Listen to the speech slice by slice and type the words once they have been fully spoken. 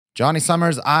Johnny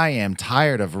Summers, I am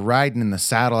tired of riding in the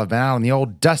saddle. I've been out on the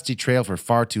old dusty trail for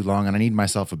far too long, and I need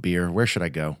myself a beer. Where should I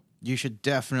go? You should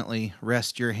definitely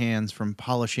rest your hands from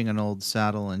polishing an old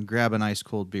saddle and grab an ice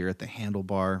cold beer at the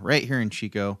Handlebar right here in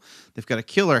Chico. They've got a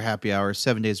killer happy hour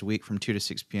 7 days a week from 2 to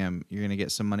 6 p.m. You're going to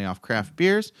get some money off craft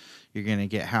beers. You're going to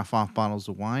get half off bottles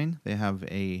of wine. They have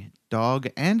a dog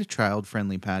and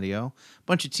child-friendly patio,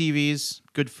 bunch of TVs,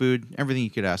 good food, everything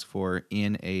you could ask for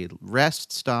in a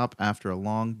rest stop after a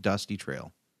long, dusty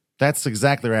trail. That's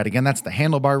exactly right. Again, that's the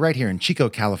Handlebar right here in Chico,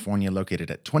 California,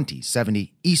 located at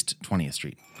 2070 East 20th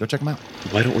Street. Go check them out.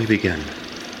 Why don't we begin?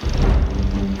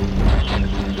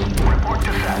 Report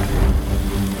to set.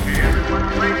 Everyone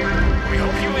ready? We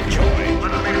hope you enjoy.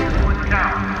 Let's make this one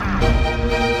count.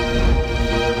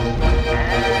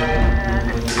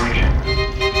 And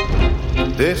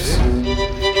action. This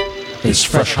is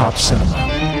Fresh Hop Cinema.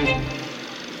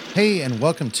 Hey, and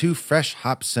welcome to Fresh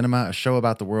Hop Cinema, a show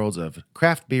about the worlds of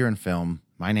craft beer and film.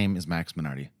 My name is Max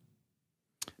Minardi.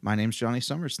 My name's Johnny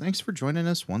Summers. Thanks for joining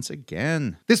us once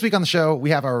again. This week on the show,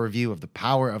 we have our review of The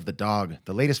Power of the Dog,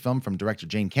 the latest film from director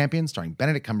Jane Campion, starring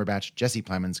Benedict Cumberbatch, Jesse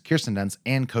Plemons, Kirsten Dunst,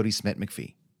 and Cody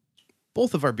Smith-McPhee.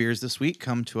 Both of our beers this week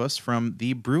come to us from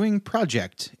the Brewing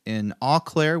Project in Eau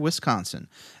Claire, Wisconsin,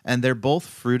 and they're both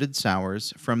fruited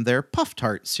sours from their Puff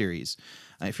Tart series.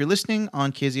 If you're listening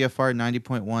on KZFR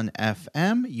 90.1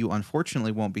 FM, you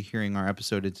unfortunately won't be hearing our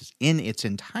episode in its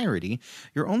entirety.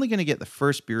 You're only going to get the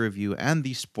first beer review and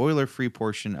the spoiler-free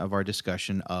portion of our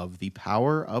discussion of The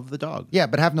Power of the Dog. Yeah,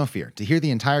 but have no fear. To hear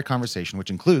the entire conversation, which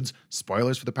includes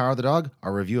spoilers for The Power of the Dog,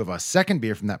 our review of a second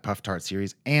beer from that Puff Tart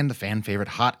series, and the fan favorite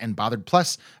Hot and Bothered,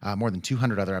 plus more than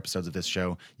 200 other episodes of this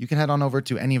show, you can head on over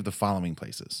to any of the following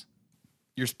places: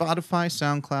 your Spotify,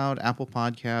 SoundCloud, Apple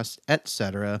Podcasts,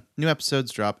 etc. New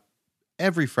episodes drop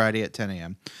every Friday at 10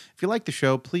 a.m. If you like the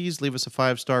show, please leave us a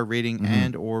 5-star rating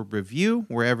and or review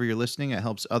wherever you're listening. It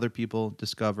helps other people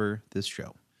discover this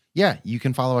show. Yeah, you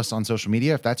can follow us on social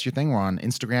media if that's your thing. We're on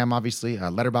Instagram, obviously,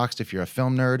 Letterboxd if you're a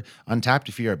film nerd, Untapped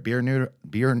if you're a beer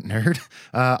nerd,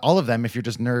 all of them if you're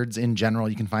just nerds in general.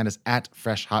 You can find us at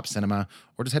Fresh Hop Cinema,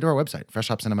 or just head to our website,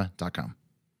 freshhopcinema.com.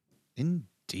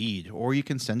 Indeed. Or you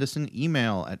can send us an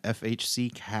email at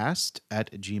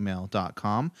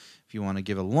fhccast@gmail.com. If you want to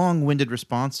give a long-winded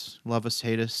response, love us,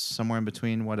 hate us, somewhere in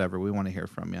between, whatever, we want to hear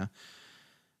from you.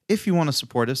 If you want to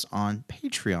support us on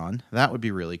Patreon, that would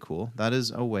be really cool. That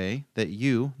is a way that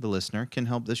you, the listener, can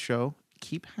help this show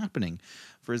keep happening.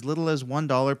 For as little as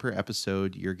 $1 per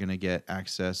episode, you're going to get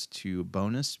access to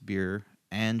bonus beer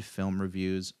and film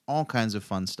reviews, all kinds of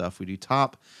fun stuff. We do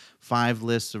top 5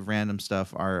 lists of random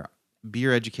stuff. Our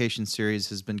beer education series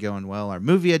has been going well. Our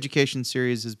movie education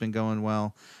series has been going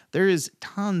well. There is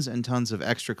tons and tons of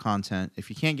extra content. If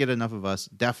you can't get enough of us,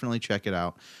 definitely check it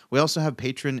out. We also have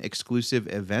patron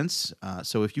exclusive events.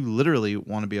 So if you literally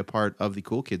want to be a part of the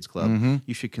Cool Kids Club,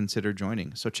 you should consider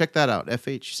joining. So check that out.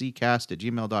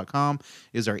 fhccast@gmail.com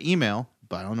is our email,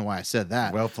 but I don't know why I said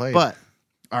that. Well played. But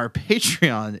our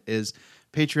Patreon is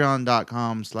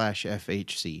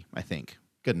patreon.com/FHC, I think.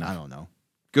 Good enough. I don't know.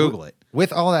 Google it.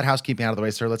 With all that housekeeping out of the way,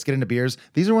 sir, let's get into beers.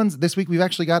 These are ones this week we've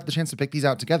actually got the chance to pick these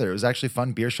out together. It was actually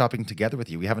fun beer shopping together with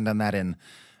you. We haven't done that in,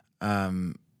 I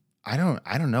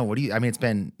don't know. It's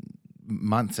been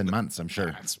months and months, I'm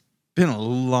sure. It's been a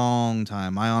long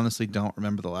time. I honestly don't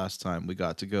remember the last time we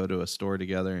got to go to a store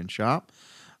together and shop.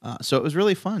 So it was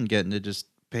really fun getting to just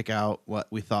pick out what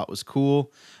we thought was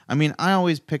cool. I mean, I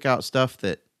always pick out stuff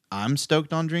that I'm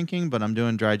stoked on drinking, but I'm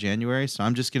doing dry January, so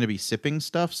I'm just going to be sipping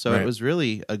stuff. So It was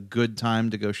really a good time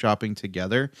to go shopping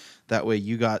together. That way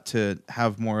you got to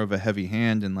have more of a heavy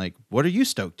hand and like, what are you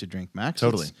stoked to drink, Max?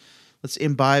 Totally. Let's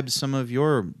imbibe some of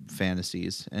your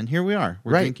fantasies. And here we are.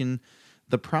 We're drinking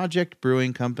the Project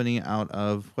Brewing Company out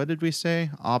of, what did we say?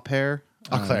 Eau Claire?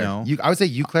 Eau Claire. No. I would say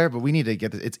Eau Claire, but we need to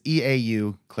get this. It's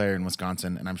EAU Claire in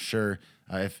Wisconsin, and I'm sure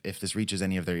if this reaches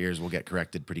any of their ears, we'll get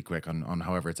corrected pretty quick on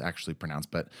however it's actually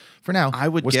pronounced. But for now, I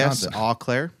would Wisconsin. guess Eau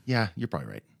Claire. Yeah, you're probably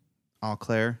right. Eau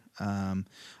Claire. Eau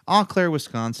Claire,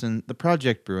 Wisconsin. The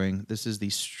Project Brewing. This is the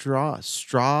Strahoobarb.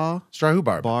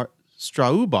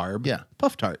 Strahoobarb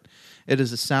Puff Tart. It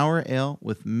is a sour ale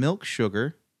with milk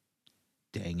sugar.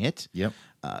 Dang it. Yep.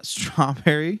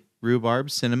 Strawberry,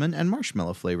 rhubarb, cinnamon, and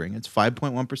marshmallow flavoring. It's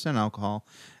 5.1% alcohol.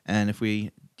 And if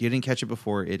you didn't catch it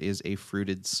before, it is a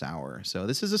fruited sour. So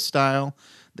this is a style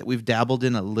that we've dabbled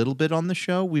in a little bit on the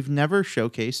show. We've never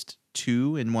showcased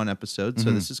 2 in one episode,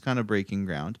 so this is kind of breaking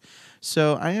ground.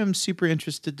 So I am super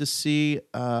interested to see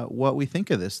what we think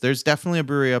of this. There's definitely a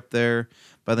brewery up there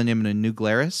by the name of New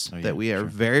Glarus that we are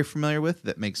very familiar with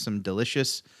that makes some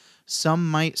delicious, some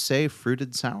might say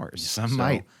fruited sours. Some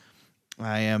might.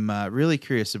 I am really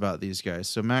curious about these guys.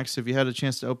 So, Max, have you had a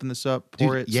chance to open this up,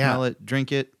 pour Dude, it, yeah. smell it,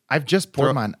 drink it? I've just poured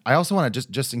Throw- mine. I also want to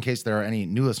just in case there are any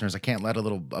new listeners, I can't let a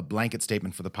blanket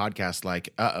statement for the podcast like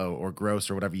uh-oh or gross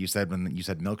or whatever you said when you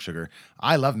said milk sugar.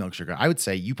 I love milk sugar. I would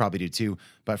say you probably do too.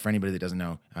 But for anybody that doesn't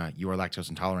know, you are lactose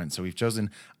intolerant. So we've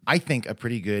chosen, I think, a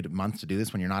pretty good month to do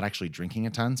this when you're not actually drinking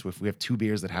a ton. So if we have 2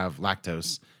 beers that have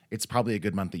lactose, it's probably a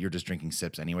good month that you're just drinking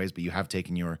sips anyways, but you have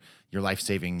taken your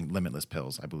life-saving limitless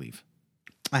pills, I believe.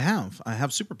 I have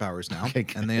superpowers now, Okay,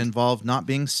 good. and they involve not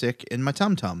being sick in my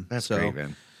tum-tum. That's so, great,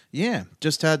 man. Yeah,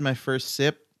 just had my first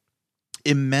sip.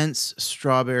 Immense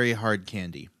strawberry hard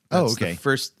candy. Oh, That's okay.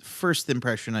 The first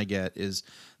impression I get is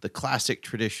the classic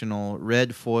traditional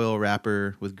red foil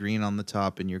wrapper with green on the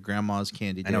top in your grandma's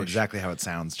candy dish. I know exactly how it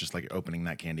sounds, just like opening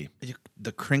that candy.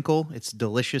 The crinkle, it's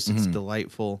delicious. It's Mm-hmm.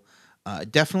 delightful.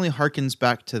 Definitely harkens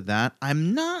back to that.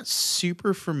 I'm not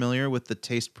super familiar with the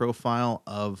taste profile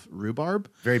of rhubarb.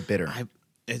 Very bitter.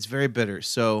 It's very bitter.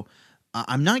 So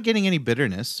I'm not getting any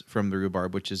bitterness from the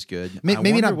rhubarb, which is good. I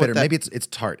Maybe wonder not what bitter. that- Maybe it's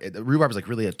tart. Rhubarb is like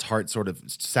really a tart, sort of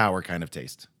sour kind of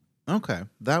taste. Okay,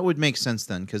 that would make sense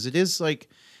then, because it is like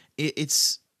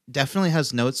it's definitely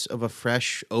has notes of a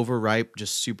fresh, overripe,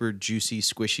 just super juicy,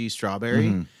 squishy strawberry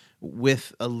Mm-hmm.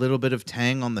 with a little bit of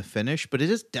tang on the finish, but it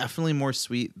is definitely more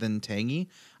sweet than tangy.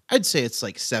 I'd say it's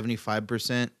like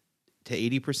 75% to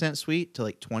 80% sweet to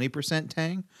like 20%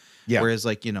 tang. Yeah. Whereas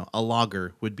like, a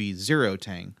lager would be 0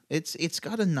 tang. It's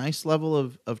got a nice level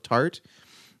of tart,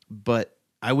 but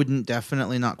I wouldn't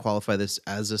definitely not qualify this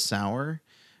as a sour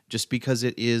just because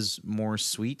it is more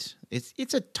sweet.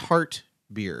 It's a tart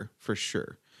beer for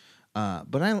sure.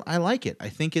 But I like it. I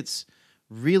think it's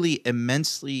really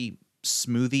immensely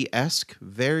smoothie-esque,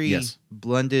 very Yes.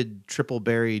 blended triple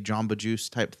berry Jamba Juice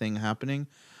type thing happening.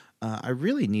 I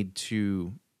really need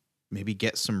to maybe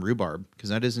get some rhubarb because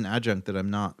that is an adjunct that I'm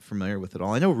not familiar with at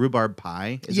all. I know rhubarb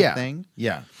pie is a thing.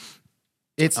 Yeah.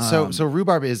 It's so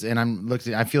rhubarb is, and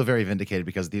I feel very vindicated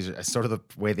because these are sort of the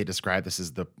way they describe this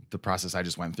is the process I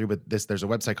just went through. But there's a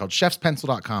website called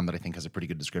chefspencil.com that I think has a pretty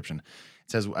good description.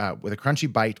 It says, with a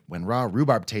crunchy bite, when raw,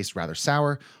 rhubarb tastes rather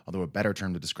sour, although a better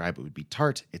term to describe it would be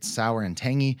tart. It's sour and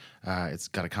tangy. It's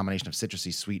got a combination of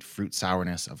citrusy, sweet fruit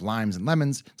sourness of limes and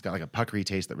lemons. It's got like a puckery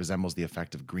taste that resembles the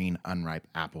effect of green, unripe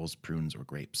apples, prunes, or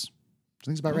grapes. I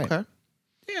think it's about right. Okay.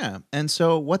 Yeah. And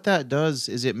so what that does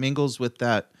is it mingles with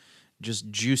that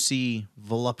just juicy,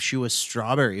 voluptuous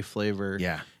strawberry flavor.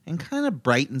 Yeah. And kind of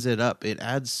brightens it up. It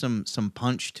adds some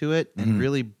punch to it and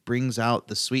really brings out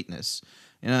the sweetness.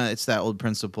 It's that old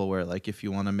principle where like if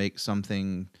you want to make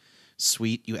something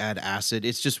sweet, you add acid.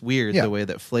 It's just weird Yeah. the way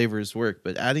that flavors work,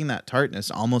 but adding that tartness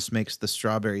almost makes the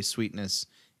strawberry sweetness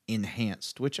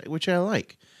enhanced, which I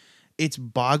like. It's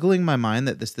boggling my mind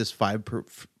that this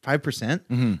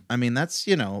 5%. I mean, that's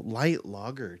light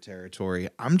lager territory.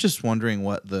 I'm just wondering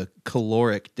what the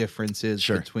caloric difference is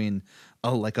Sure. between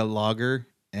a lager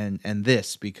and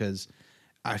this, because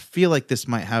I feel like this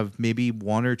might have maybe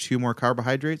 1 or 2 more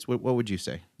carbohydrates. What would you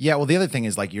say? Yeah, well, the other thing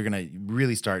is like you're gonna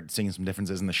really start seeing some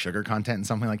differences in the sugar content in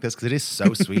something like this because it is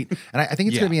so sweet, and I think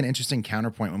it's Yeah. gonna be an interesting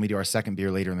counterpoint when we do our second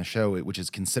beer later in the show, which is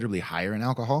considerably higher in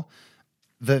alcohol.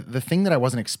 The thing that I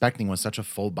wasn't expecting was such a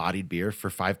full-bodied beer for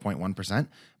 5.1%,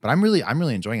 but I'm really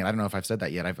enjoying it. I don't know if I've said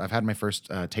that yet. I've had my first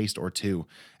taste or two,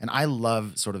 and I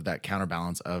love sort of that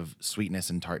counterbalance of sweetness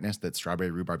and tartness that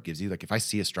strawberry rhubarb gives you. Like if I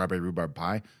see a strawberry rhubarb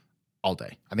pie, all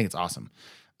day, I think it's awesome.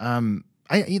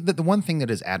 The one thing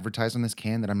that is advertised on this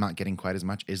can that I'm not getting quite as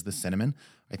much is the cinnamon.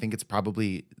 I think it's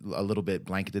probably a little bit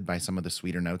blanketed by some of the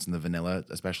sweeter notes and the vanilla,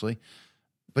 especially.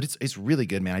 But it's really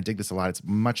good, man. I dig this a lot. It's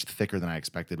much thicker than I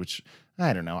expected, which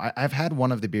I don't know. I've had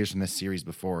one of the beers from this series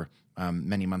before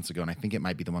many months ago, and I think it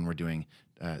might be the one we're doing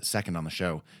second on the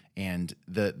show. And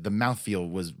the mouthfeel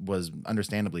was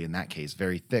understandably in that case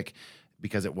very thick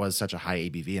because it was such a high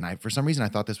ABV. And for some reason I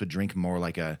thought this would drink more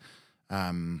like a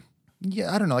I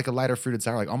don't know, like a lighter fruited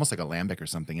sour, like almost like a lambic or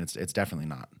something. And it's definitely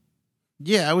not.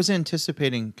 Yeah, I was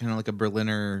anticipating kind of like a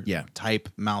Berliner Yeah. type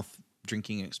mouth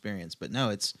drinking experience, but no,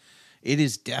 it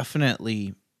is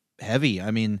definitely heavy.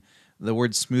 I mean, the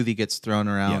word smoothie gets thrown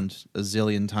around a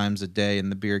zillion times a day in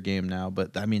the beer game now,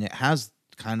 but I mean, it has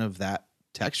kind of that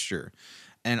texture.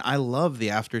 And I love the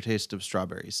aftertaste of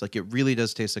strawberries. Like it really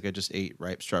does taste like I just ate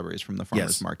ripe strawberries from the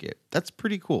farmer's Yes. market. That's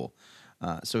pretty cool.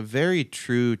 So very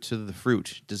true to the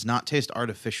fruit. Does not taste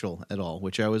artificial at all,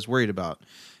 which I was worried about.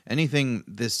 Anything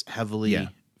this heavily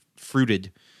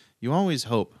fruited, you always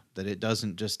hope that it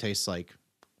doesn't just taste like,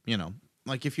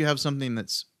 like if you have something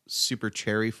that's super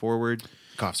cherry forward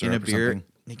Cough in a syrup or beer,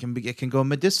 something. it can go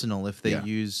medicinal if they Yeah.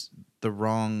 use the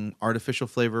wrong artificial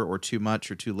flavor or too much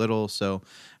or too little. So,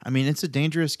 I mean, it's a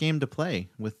dangerous game to play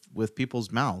with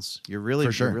people's mouths. You're really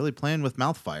For sure. you're really playing with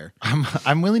mouth fire.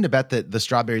 I'm willing to bet that the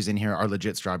strawberries in here are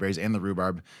legit strawberries and the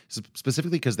rhubarb,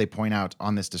 specifically because they point out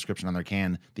on this description on their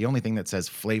can, the only thing that says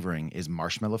flavoring is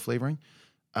marshmallow flavoring.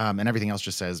 And everything else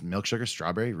just says milk sugar,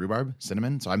 strawberry, rhubarb,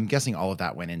 cinnamon. So I'm guessing all of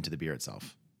that went into the beer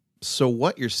itself. So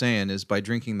what you're saying is by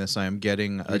drinking this, I am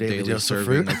getting a daily dose of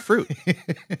serving of fruit.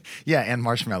 Yeah, and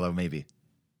marshmallow maybe.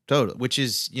 Total, which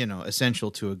is, essential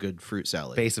to a good fruit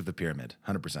salad. Base of the pyramid,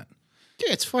 100%.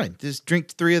 Yeah, it's fine. Just drink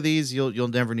 3 of these. You'll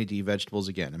never need to eat vegetables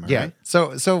again. Am I Yeah. right?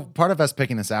 So part of us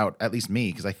picking this out, at least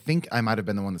me, because I think I might have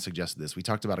been the one that suggested this. We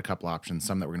talked about a couple options,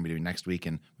 some that we're going to be doing next week,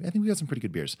 and I think we got some pretty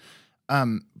good beers.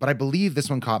 But I believe this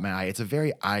one caught my eye. It's a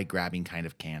very eye-grabbing kind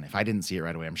of can. If I didn't see it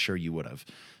right away, I'm sure you would have.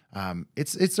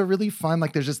 It's a really fun,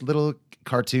 like there's just little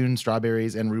cartoon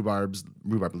strawberries and rhubarb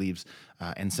leaves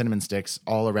and cinnamon sticks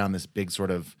all around this big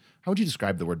sort of, how would you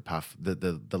describe the word puff?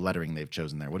 The lettering they've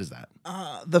chosen there. What is that?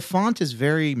 The font is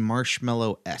very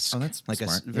marshmallow-esque. Oh, that's like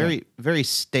smart. a very, very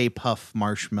Stay Puff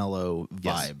marshmallow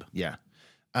Yes. vibe. Yeah.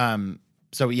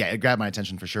 So yeah, it grabbed my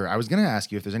attention for sure. I was going to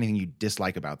ask you if there's anything you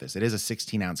dislike about this. It is a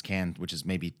 16-ounce can, which is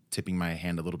maybe tipping my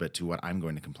hand a little bit to what I'm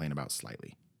going to complain about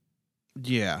slightly.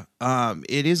 Yeah,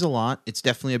 it is a lot. It's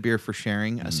definitely a beer for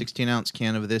sharing. A 16-ounce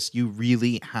can of this, you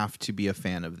really have to be a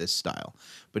fan of this style.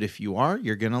 But if you are,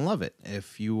 you're going to love it.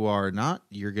 If you are not,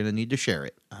 you're going to need to share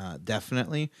it.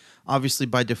 Definitely. Obviously,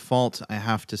 by default, I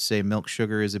have to say milk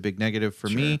sugar is a big negative for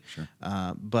me. Sure.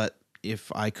 But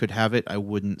if I could have it, I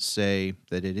wouldn't say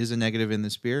that it is a negative in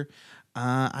this beer.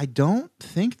 I don't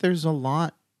think there's a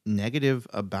lot negative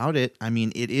about it. I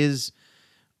mean, it is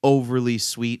overly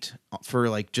sweet for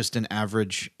like just an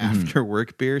average after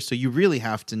work beer. So you really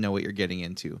have to know what you're getting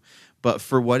into. But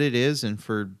for what it is and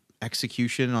for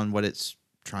execution on what it's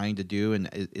trying to do, and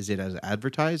is it as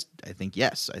advertised? I think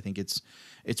yes. I think it's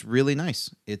really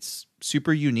nice. It's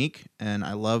super unique, and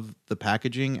I love the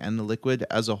packaging and the liquid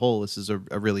as a whole. This is a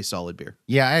really solid beer.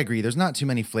 Yeah, I agree. There's not too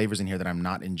many flavors in here that I'm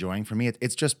not enjoying. For me,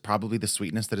 it's just probably the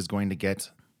sweetness that is going to get,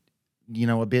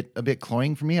 a bit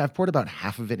cloying for me. I've poured about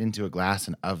half of it into a glass,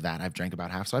 and of that, I've drank about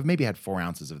half. So I've maybe had 4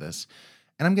 ounces of this,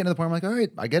 and I'm getting to the point where I'm like, all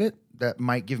right, I get it. That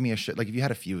might give me a shit. Like if you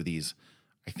had a few of these,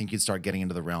 I think you'd start getting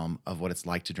into the realm of what it's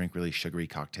like to drink really sugary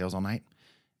cocktails all night,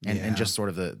 and just sort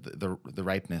of the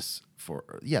ripeness for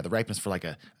like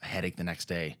a headache the next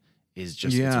day is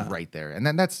just it's right there. And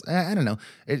then that's I don't know.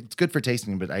 It's good for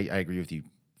tasting, but I agree with you.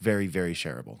 Very, very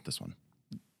shareable, this one.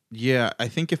 Yeah, I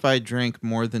think if I drank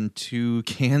more than 2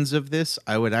 cans of this,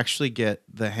 I would actually get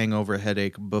the hangover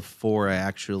headache before I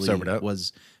actually Sobered up?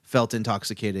 felt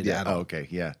intoxicated at all. Oh, okay.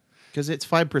 Yeah. Because it's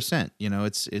 5%.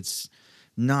 It's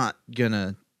not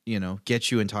gonna get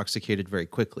you intoxicated very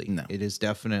quickly. No. It is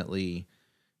definitely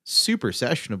super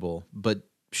sessionable, but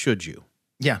should you?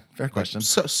 Yeah. Fair question.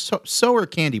 So are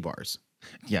candy bars.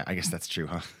 Yeah. I guess that's true,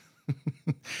 huh?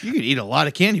 You could eat a lot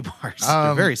of candy bars.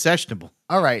 They're very sessionable.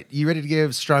 All right. You ready to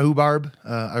give Strahubarb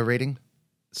a rating?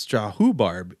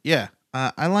 Strahubarb. Yeah,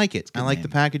 I like it. I like name. the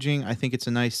packaging. I think it's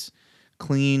a nice,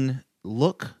 clean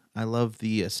look. I love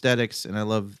the aesthetics, and I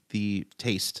love the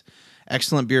taste.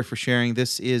 Excellent beer for sharing.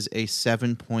 This is a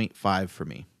 7.5 for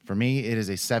me. For me, it is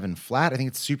a 7 flat. I think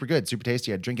it's super good, super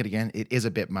tasty. I'd drink it again. It is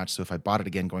a bit much, so if I bought it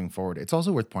again going forward, it's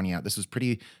also worth pointing out this was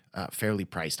pretty fairly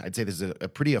priced. I'd say this is a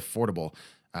pretty affordable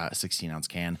 16-ounce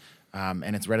can,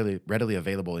 and it's readily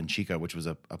available in Chico, which was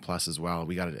a plus as well.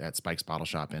 We got it at Spike's Bottle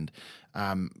Shop, and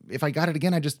if I got it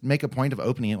again, I'd just make a point of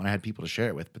opening it when I had people to share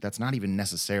it with, but that's not even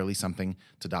necessarily something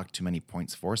to dock too many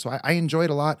points for. So I enjoy it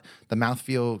a lot. The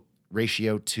mouthfeel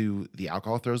ratio to the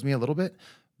alcohol throws me a little bit,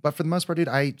 but for the most part, dude,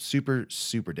 I super,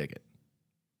 super dig it.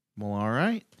 Well, all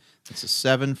right. It's a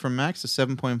 7 from Max, a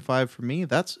 7.5 for me.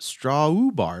 That's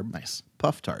Strahubarb. Nice.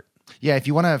 Puff Tart. Yeah, if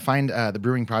you want to find the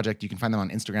Brewing Project, you can find them on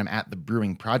Instagram at The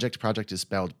Brewing Project. Project is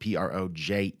spelled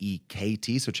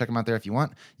Projekt, so check them out there if you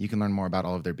want. You can learn more about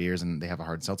all of their beers, and they have a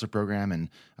hard seltzer program, and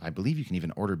I believe you can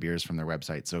even order beers from their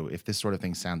website. So if this sort of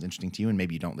thing sounds interesting to you, and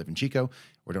maybe you don't live in Chico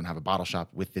or don't have a bottle shop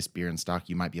with this beer in stock,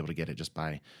 you might be able to get it just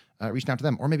by reaching out to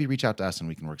them, or maybe reach out to us and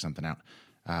we can work something out.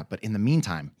 But in the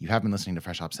meantime, you have been listening to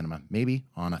Fresh Hop Cinema, maybe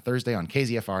on a Thursday on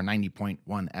KZFR 90.1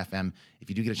 FM. If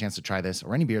you do get a chance to try this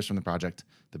or any beers from the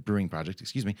Brewing Project,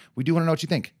 we do want to know what you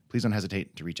think. Please don't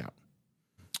hesitate to reach out.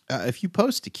 If you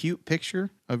post a cute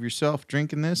picture of yourself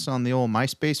drinking this on the old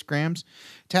MySpace grams,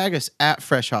 tag us at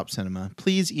Fresh Hop Cinema.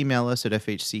 Please email us at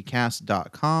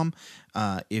fhccast.com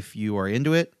if you are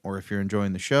into it, or if you're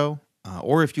enjoying the show,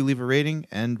 or if you leave a rating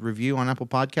and review on Apple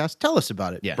Podcasts. Tell us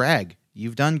about it. Yeah. Brag.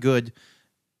 You've done good.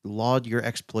 Laud your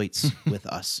exploits with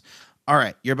us. All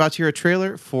right, you're about to hear a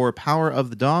trailer for Power of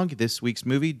the Dog, this week's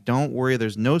movie. Don't worry,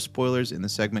 there's no spoilers in the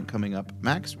segment coming up.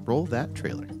 Max, roll that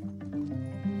trailer.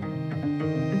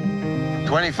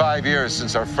 25 years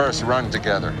since our first run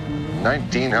together.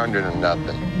 1900 and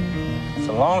nothing. It's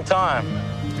a long time.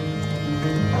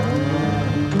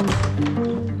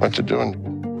 What you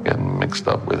doing? Getting mixed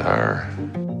up with her.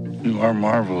 You are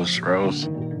marvelous, Rose.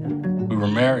 We were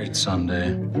married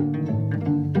Sunday.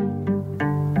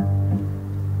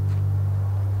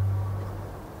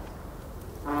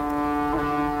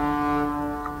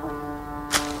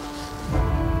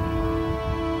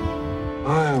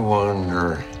 I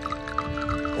wonder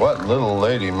what little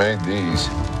lady made these.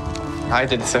 I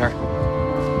did, sir.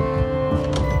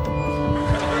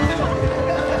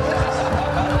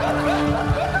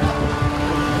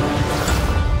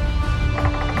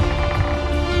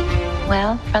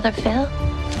 Well, Brother Phil?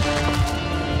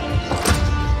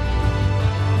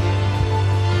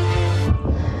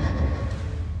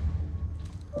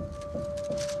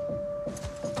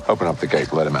 Open up the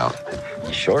gate, let him out.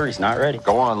 You sure he's not ready?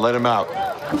 Go on, let him out.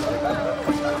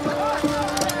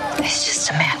 He's just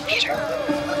a man, Peter.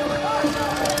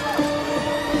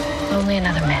 Only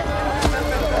another man.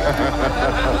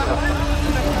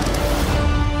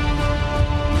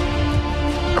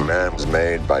 A man was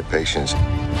made by patience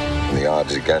and the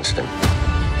odds against him.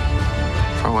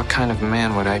 For what kind of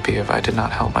man would I be if I did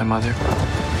not help my mother?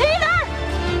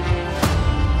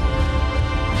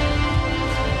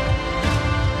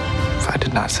 If I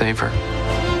did not save her?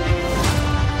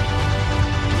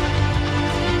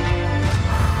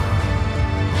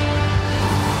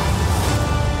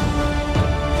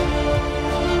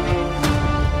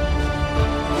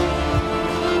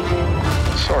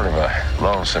 Sort of a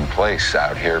lonesome place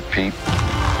out here, Pete.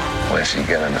 Unless you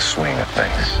get in the swing of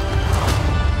things.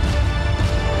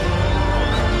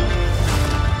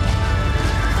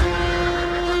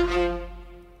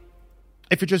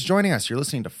 If you're just joining us, you're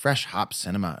listening to Fresh Hop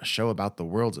Cinema, a show about the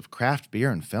worlds of craft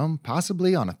beer and film,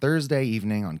 possibly on a Thursday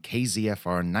evening on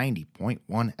KZFR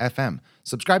 90.1 FM.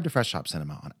 Subscribe to Fresh Hop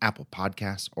Cinema on Apple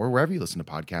Podcasts or wherever you listen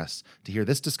to podcasts to hear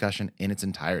this discussion in its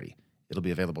entirety. It'll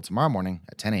be available tomorrow morning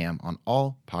at 10 a.m. on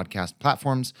all podcast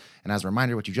platforms. And as a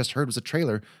reminder, what you just heard was a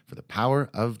trailer for The Power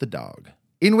of the Dog,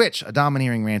 in which a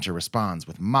domineering rancher responds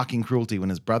with mocking cruelty when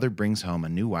his brother brings home a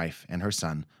new wife and her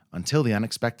son until the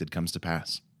unexpected comes to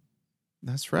pass.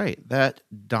 That's right. That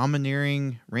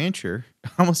domineering rancher,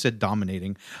 I almost said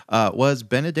dominating, was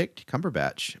Benedict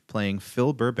Cumberbatch playing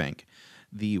Phil Burbank.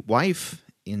 The wife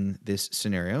in this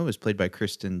scenario is played by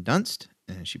Kirsten Dunst,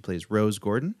 and she plays Rose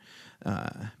Gordon.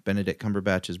 Benedict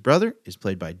Cumberbatch's brother is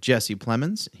played by Jesse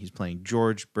Plemons. He's playing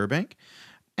George Burbank.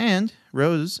 And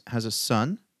Rose has a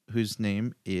son whose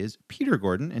name is Peter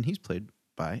Gordon, and he's played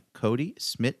by Cody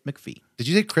Smith McPhee. Did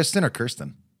you say Kristen or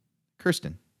Kirsten?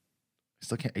 Kirsten.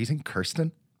 Are you saying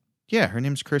Kirsten? Yeah, her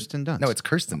name's Kirsten Dunst. No, it's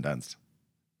Kirsten Dunst.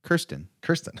 Kirsten.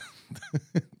 Kirsten.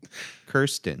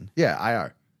 Kirsten. Yeah,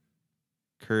 IR.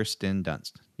 Kirsten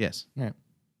Dunst. Yes. All right.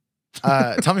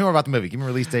 Tell me more about the movie. Give me a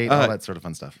release date, all that sort of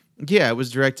fun stuff. Yeah, it was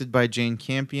directed by Jane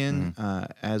Campion,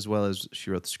 as well as she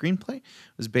wrote the screenplay.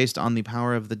 It was based on The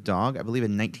Power of the Dog, I believe a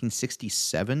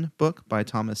 1967 book by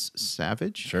Thomas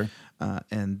Savage. Sure.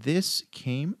 And this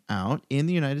came out in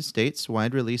the United States,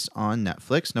 wide release on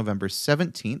Netflix, November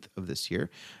 17th of this year.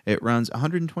 It runs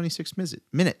 126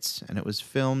 minutes, and it was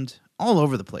filmed all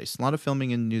over the place. A lot of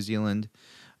filming in New Zealand.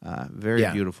 Very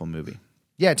beautiful movie.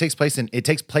 Yeah, it takes place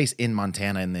in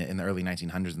Montana in the early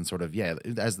 1900s, and sort of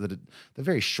as the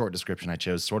very short description I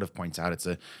chose sort of points out, it's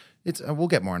we'll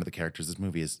get more into the characters. This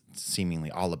movie is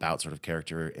seemingly all about sort of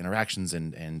character interactions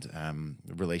and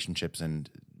relationships,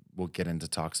 and we'll get into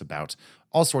talks about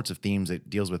all sorts of themes it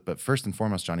deals with. But first and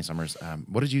foremost, Johnny Summers,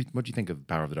 what did you think of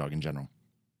Power of the Dog in general?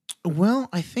 Well,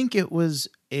 I think it was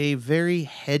a very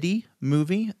heady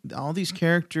movie. All these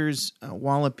characters,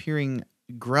 while appearing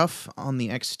gruff on the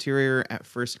exterior at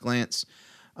first glance,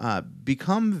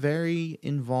 become very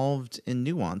involved and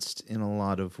nuanced in a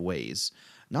lot of ways.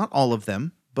 Not all of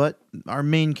them, but our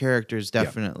main characters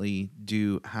definitely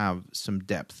do have some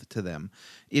depth to them.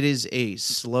 It is a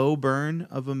slow burn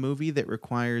of a movie that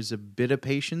requires a bit of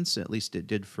patience, at least it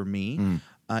did for me.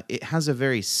 It has a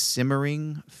very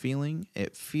simmering feeling.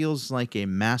 It feels like a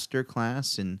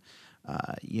masterclass in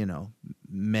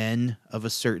men of a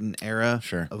certain era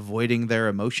avoiding their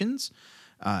emotions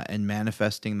and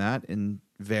manifesting that in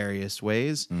various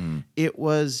ways. It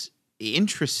was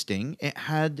interesting. It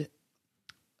had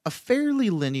a fairly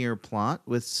linear plot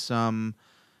with some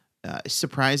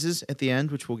surprises at the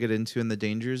end, which we'll get into in the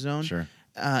Danger Zone. Sure.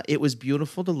 It was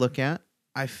beautiful to look at.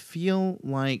 I feel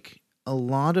like a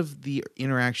lot of the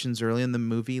interactions early in the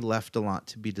movie left a lot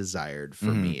to be desired for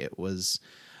me. It was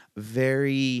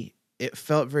it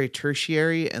felt very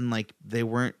tertiary, and like they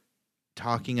weren't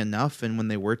talking enough, and when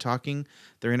they were talking,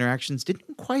 their interactions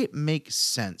didn't quite make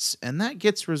sense, and that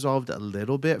gets resolved a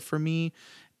little bit for me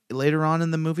later on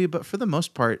in the movie. But for the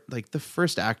most part, like the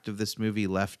first act of this movie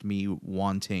left me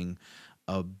wanting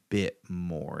a bit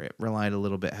more. It relied a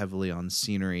little bit heavily on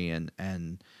scenery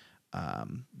and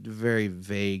very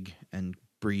vague and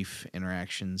brief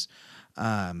interactions.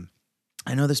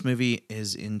 I know this movie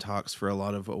is in talks for a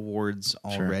lot of awards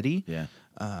already. Sure.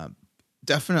 Yeah.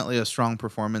 Definitely a strong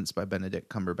performance by Benedict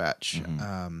Cumberbatch.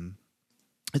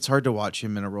 It's hard to watch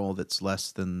him in a role that's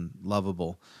less than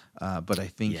lovable, but I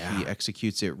think he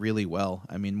executes it really well.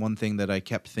 I mean, one thing that I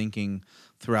kept thinking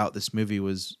throughout this movie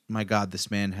was, my God,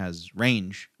 this man has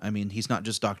range. I mean, he's not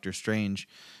just Doctor Strange.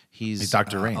 He's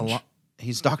Dr. Range.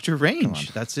 He's Dr.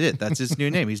 Range. That's it. That's his new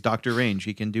name. He's Dr. Range.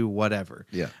 He can do whatever.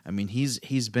 Yeah. I mean,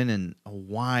 he's been in a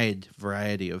wide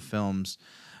variety of films,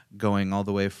 going all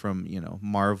the way from,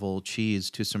 Marvel cheese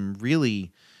to some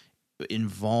really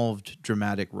involved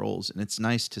dramatic roles, and it's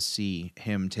nice to see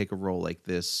him take a role like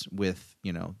this with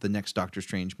the next Doctor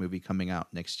Strange movie coming out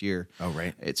next year. Oh,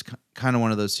 right. It's kind of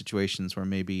one of those situations where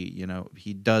maybe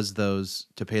he does those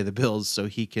to pay the bills so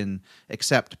he can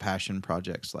accept passion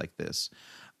projects like this.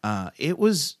 It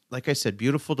was, like I said,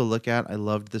 beautiful to look at. I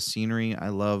loved the scenery. I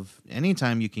love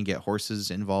anytime you can get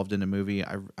horses involved in a movie.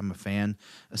 I'm a fan,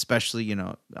 especially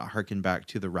harken back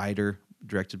to The Rider,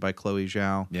 directed by Chloe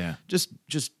Zhao. Yeah. Just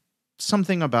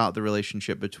something about the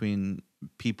relationship between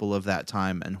people of that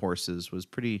time and horses was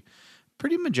pretty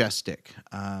majestic.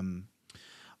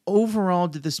 Overall,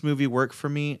 did this movie work for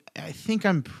me? I think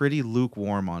I'm pretty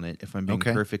lukewarm on it, if I'm being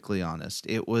perfectly honest.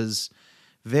 It was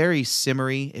very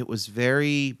simmery. It was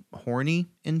very horny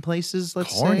in places,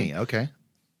 let's say. Horny, okay.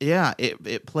 Yeah,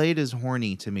 it played as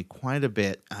horny to me quite a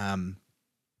bit.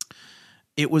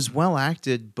 It was well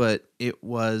acted, but it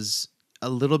was a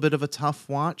little bit of a tough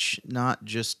watch, not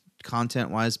just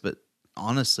content-wise, but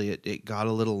honestly, it got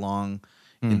a little long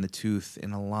in the tooth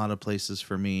in a lot of places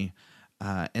for me.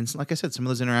 And like I said, some of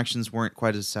those interactions weren't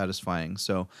quite as satisfying.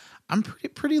 So I'm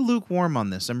pretty lukewarm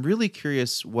on this. I'm really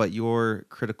curious what your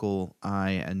critical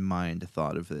eye and mind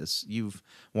thought of this. You've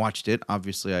watched it,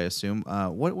 obviously, I assume.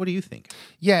 What do you think?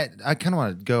 Yeah, I kind of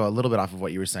want to go a little bit off of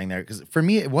what you were saying there, because for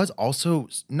me, it was also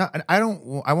not. I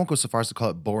won't go so far as to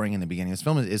call it boring in the beginning. This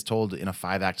film is told in a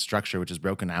 5-act structure, which is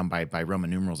broken down by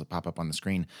Roman numerals that pop up on the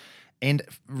screen. And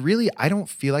really, I don't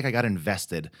feel like I got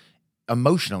invested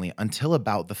emotionally until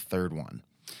about the third one.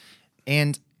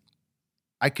 And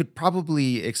I could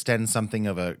probably extend something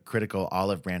of a critical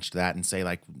olive branch to that and say,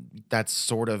 like, that's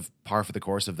sort of par for the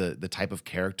course of the type of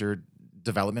character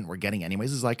development we're getting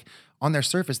anyways. Is like, on their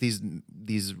surface, these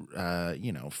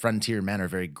frontier men are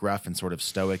very gruff and sort of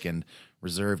stoic and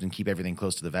reserved and keep everything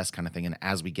close to the vest kind of thing. And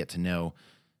as we get to know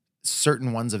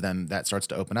certain ones of them, that starts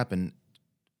to open up. And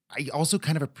I also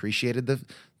kind of appreciated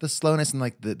the slowness and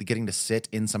like the getting to sit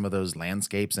in some of those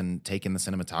landscapes and take in the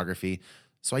cinematography.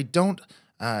 So I don't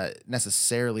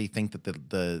necessarily think that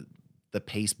the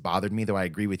pace bothered me, though I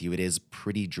agree with you. It is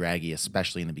pretty draggy,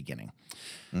 especially in the beginning.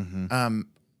 Mm-hmm.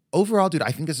 Overall, dude,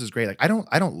 I think this is great. Like, I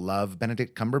don't love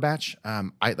Benedict Cumberbatch.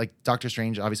 I like Doctor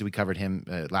Strange. Obviously, we covered him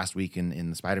last week in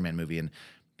the Spider-Man movie, and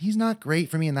he's not great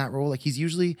for me in that role. Like, he's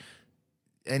usually,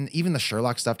 and even the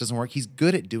Sherlock stuff doesn't work. He's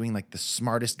good at doing like the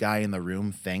smartest guy in the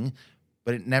room thing,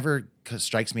 but it never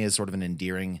strikes me as sort of an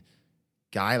endearing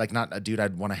guy, like not a dude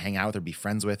I'd want to hang out with or be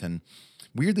friends with. And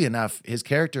weirdly enough, his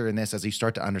character in this, as you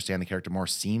start to understand the character more,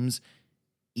 seems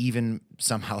even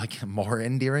somehow like more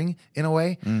endearing in a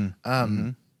way.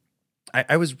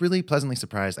 I was really pleasantly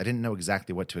surprised. I didn't know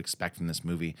exactly what to expect from this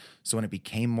movie. So when it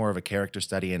became more of a character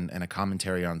study and a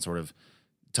commentary on sort of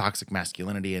toxic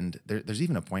masculinity, and there's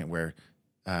even a point where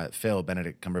Phil,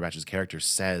 Benedict Cumberbatch's character,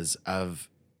 says of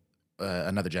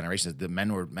Another Generation, the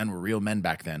men were real men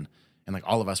back then. And like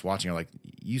all of us watching are like,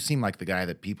 you seem like the guy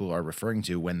that people are referring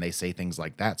to when they say things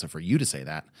like that. So for you to say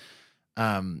that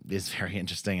is very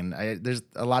interesting. And there's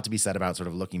a lot to be said about sort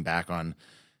of looking back on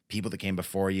people that came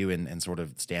before you and sort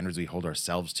of standards we hold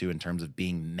ourselves to in terms of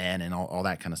being men and all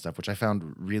that kind of stuff, which I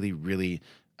found really, really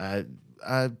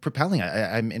propelling.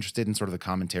 I'm interested in sort of the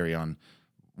commentary on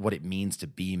what it means to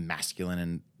be masculine,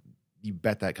 and you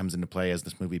bet that comes into play as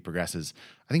this movie progresses.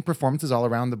 I think performances all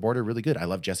around the board are really good. I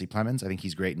love Jesse Plemons. I think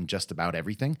he's great in just about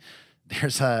everything.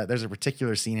 There's a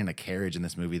particular scene in a carriage in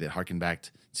this movie that harkened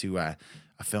back to a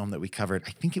film that we covered.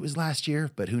 I think it was last year,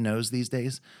 but who knows these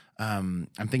days. I'm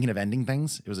thinking of Ending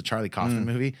Things. It was a Charlie Kaufman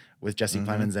movie with Jesse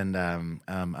Plemons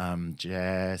and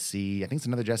Jesse. I think it's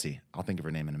another Jesse. I'll think of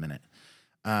her name in a minute.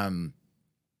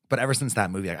 But ever since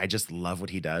that movie, I just love what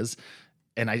he does.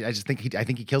 And I just think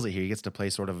he kills it here. He gets to play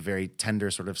sort of a very tender,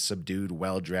 sort of subdued,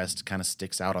 well-dressed, kind of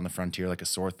sticks out on the frontier like a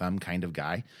sore thumb kind of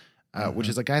guy, which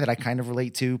is a guy that I kind of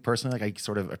relate to personally. Like I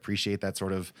sort of appreciate that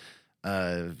sort of,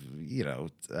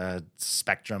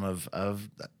 spectrum of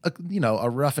a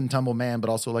rough and tumble man, but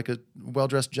also like a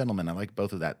well-dressed gentleman. I like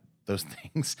both of those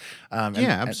things.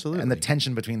 Absolutely. And the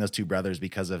tension between those two brothers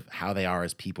because of how they are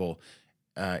as people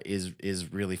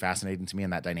is really fascinating to me,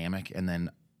 and that dynamic. And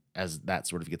then as that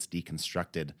sort of gets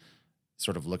deconstructed,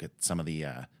 sort of looking at some of the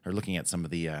I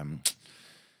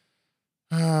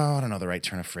don't know the right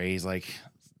turn of phrase, like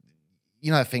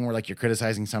that thing where like you're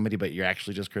criticizing somebody but you're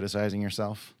actually just criticizing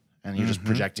yourself and you're just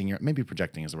projecting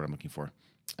projecting is the word I'm looking for.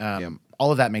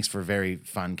 All of that makes for very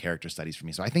fun character studies for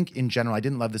me. So I think in general, I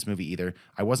didn't love this movie either.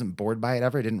 I wasn't bored by it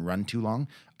ever. It didn't run too long.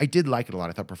 I did like it a lot.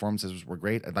 I thought performances were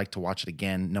great. I'd like to watch it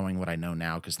again, knowing what I know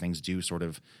now, because things do sort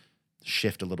of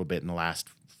shift a little bit in the last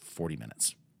 40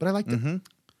 minutes. But I liked it.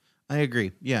 I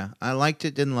agree. Yeah, I liked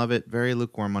it, didn't love it, very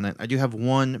lukewarm on it. I do have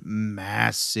one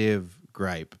massive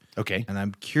gripe. Okay. And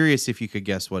I'm curious if you could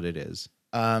guess what it is.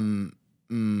 No.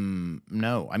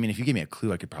 I mean, if you give me a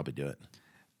clue, I could probably do it.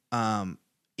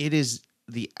 It is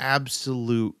the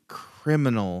absolute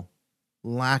criminal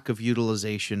lack of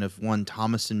utilization of one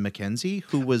Thomasin McKenzie,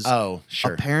 who was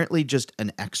apparently just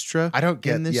an extra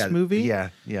in this movie.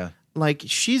 Yeah. Like,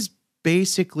 she's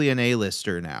basically an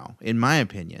A-lister now, in my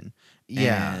opinion.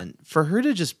 Yeah. And for her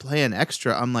to just play an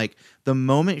extra, I'm like, the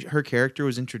moment her character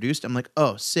was introduced, I'm like,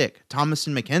 oh, sick.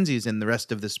 Thomasin McKenzie's in the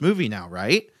rest of this movie now,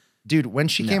 right? Dude, when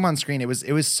she came on screen, it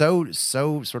was so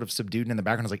sort of subdued and in the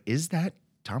background. I was like, is that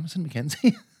Thomasin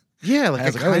McKenzie? Yeah, like I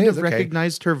was like, kind of okay.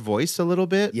 recognized her voice a little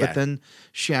bit, Yeah. but then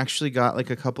she actually got like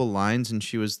a couple lines and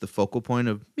she was the focal point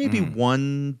of maybe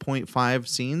 1.5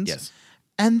 scenes. Yes.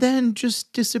 And then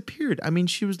just disappeared. I mean,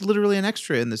 she was literally an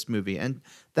extra in this movie, and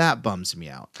that bums me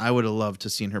out. I would have loved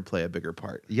to seen her play a bigger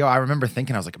part. Yo, I remember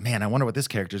thinking, I was like, man, I wonder what this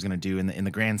character is going to do in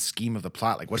the grand scheme of the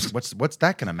plot. Like, what's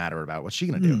that going to matter about? What's she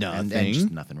going to do? And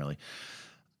just nothing really.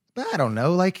 But I don't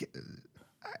know. Like,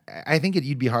 I think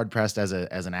you'd be hard pressed as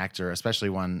an actor,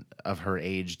 especially one of her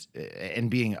age,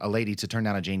 and being a lady, to turn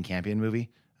down a Jane Campion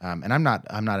movie. And I'm not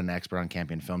an expert on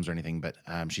Campion films or anything, but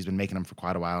she's been making them for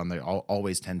quite a while, and they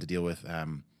always tend to deal with,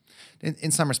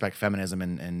 in some respect, feminism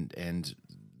and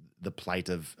the plight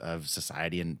of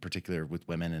society, in particular with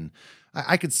women. And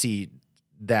I could see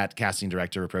that casting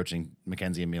director approaching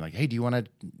Mackenzie and being like, "Hey, do you want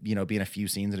to, be in a few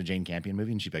scenes in a Jane Campion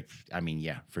movie?" And she'd be like, "I mean,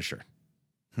 yeah, for sure.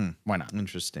 Why not?"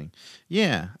 Interesting.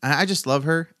 Yeah, I just love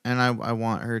her, and I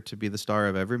want her to be the star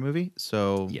of every movie.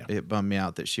 So it bummed me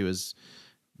out that she was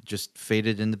just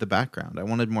faded into the background. I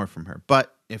wanted more from her.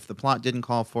 But if the plot didn't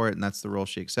call for it and that's the role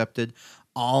she accepted,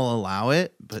 I'll allow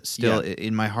it. But still,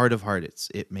 in my heart of heart,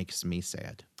 it makes me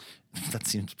sad. That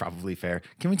seems probably fair.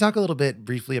 Can we talk a little bit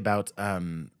briefly about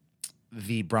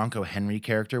the Bronco Henry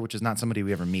character, which is not somebody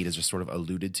we ever meet, is just sort of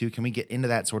alluded to? Can we get into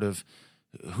that sort of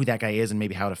who that guy is and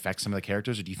maybe how it affects some of the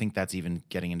characters, or do you think that's even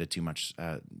getting into too much?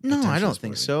 No, I don't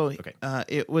think so. Okay.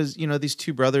 It was, these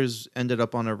two brothers ended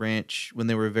up on a ranch when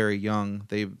they were very young.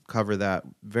 They cover that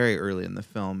very early in the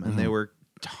film, and they were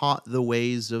taught the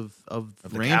ways of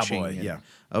ranching, cowboy,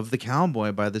 of the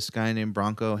cowboy by this guy named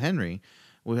Bronco Henry.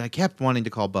 Well, I kept wanting to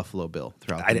call Buffalo Bill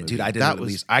throughout the movie. Dude, I did that at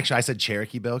least. Actually, I said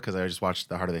Cherokee Bill because I just watched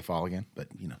The Harder They Fall again, but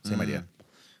same idea.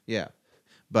 Yeah,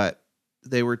 but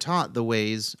they were taught the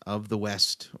ways of the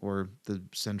West, or the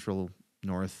central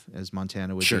North, as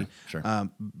Montana would be,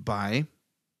 by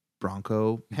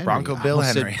Bronco Henry. Bronco Bill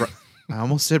Henry. I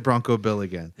almost said Bronco Bill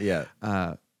again. Yeah.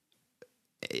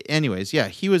 Anyways,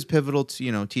 he was pivotal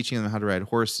to, teaching them how to ride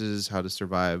horses, how to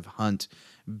survive, hunt,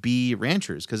 be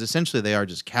ranchers, because essentially they are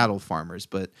just cattle farmers,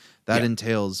 but that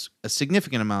entails a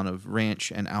significant amount of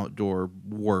ranch and outdoor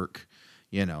work,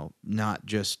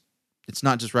 it's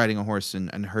not just riding a horse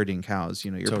and herding cows.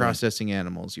 You're processing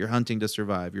animals, you're hunting to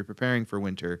survive, you're preparing for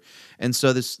winter. And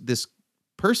so this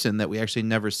person that we actually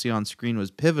never see on screen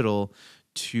was pivotal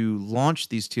to launch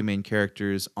these two main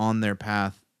characters on their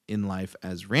path in life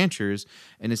as ranchers.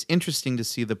 And it's interesting to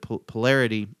see the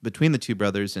polarity between the two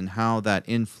brothers and how that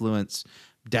influence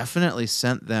definitely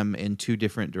sent them in two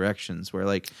different directions, where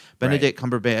like Benedict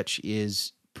Cumberbatch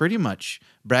is pretty much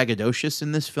braggadocious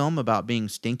in this film about being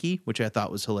stinky, which I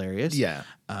thought was hilarious. Yeah.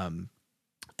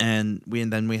 And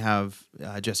then we have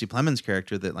Jesse Plemons'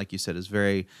 character that, like you said, is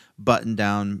very buttoned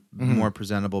down, more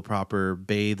presentable, proper,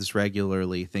 bathes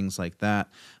regularly, things like that.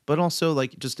 But also,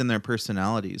 like, just in their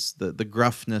personalities, the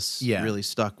gruffness really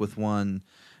stuck with one,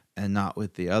 and not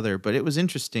with the other. But it was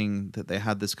interesting that they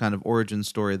had this kind of origin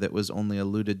story that was only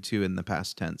alluded to in the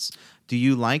past tense. Do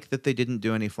you like that they didn't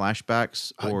do any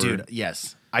flashbacks? Or... Dude,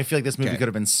 yes. I feel like this movie Okay. could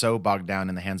have been so bogged down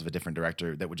in the hands of a different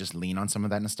director that would just lean on some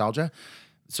of that nostalgia.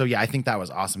 So yeah, I think that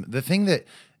was awesome. The thing that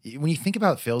when you think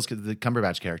about Phil's the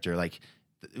Cumberbatch character, like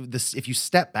this, if you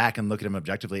step back and look at him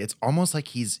objectively, it's almost like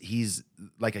he's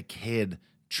like a kid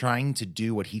trying to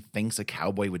do what he thinks a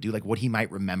cowboy would do, like what he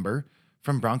might remember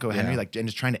from Bronco Henry, like, and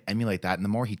just trying to emulate that. And the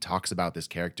more he talks about this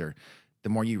character, the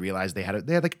more you realize they had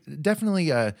like definitely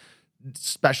a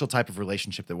special type of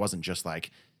relationship that wasn't just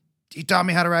like, he taught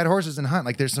me how to ride horses and hunt.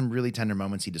 Like there's some really tender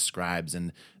moments he describes,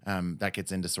 and that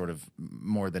gets into sort of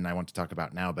more than I want to talk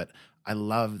about now. But I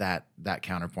love that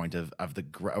counterpoint of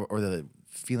the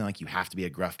feeling like you have to be a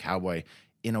gruff cowboy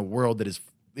in a world that is,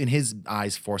 in his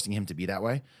eyes, forcing him to be that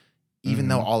way. Even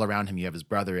though all around him you have his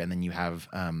brother, and then you have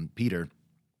Peter,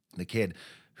 the kid,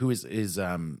 who is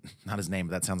not his name,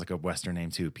 but that sounds like a Western name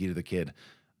too, Peter the Kid.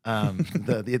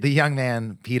 The young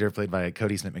man, Peter, played by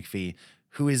Cody Smith McPhee,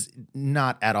 who is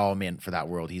not at all meant for that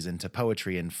world. He's into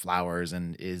poetry and flowers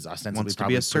and is ostensibly Wants to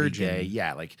probably be a pretty surgeon. gay.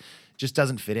 Yeah, like just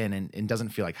doesn't fit in and doesn't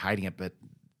feel like hiding it. But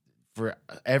for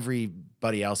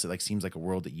everybody else, it like seems like a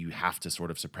world that you have to sort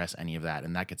of suppress any of that,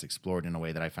 and that gets explored in a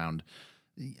way that I found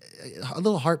a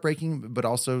little heartbreaking, but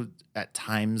also at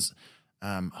times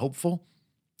hopeful.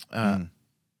 And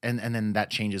then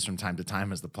that changes from time to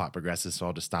time as the plot progresses. So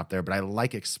I'll just stop there. But I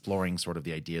like exploring sort of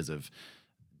the ideas of,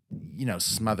 you know,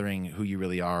 smothering who you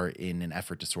really are in an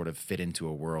effort to sort of fit into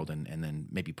a world, and then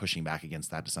maybe pushing back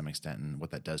against that to some extent and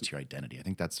what that does to your identity. I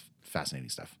think that's fascinating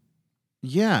stuff.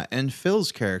 Yeah, and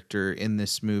Phil's character in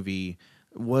this movie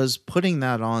was putting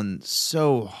that on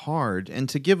so hard. And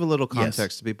to give a little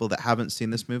context to people that haven't seen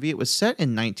this movie, it was set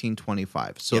in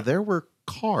 1925. So there were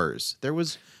cars, there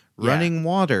was running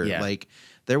water, like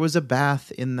there was a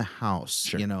bath in the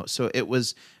house, you know. So it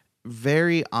was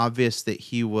very obvious that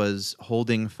he was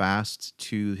holding fast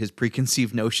to his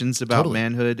preconceived notions about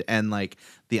manhood and like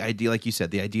the idea, like you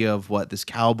said, the idea of what this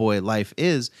cowboy life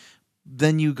is.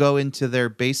 Then you go into their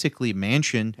basically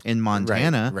mansion in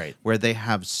Montana, where they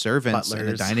have servants and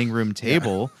a dining room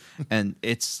table. And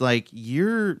it's like,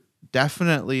 you're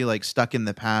definitely like stuck in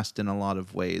the past in a lot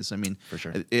of ways. I mean, for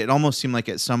sure, it almost seemed like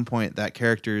at some point that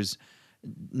character's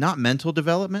not mental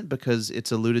development, because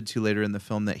it's alluded to later in the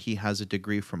film that he has a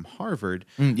degree from Harvard.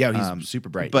 He's super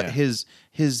bright. But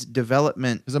his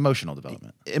development, his emotional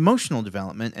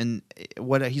development, and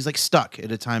what he's like stuck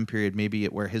at a time period maybe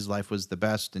where his life was the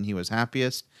best and he was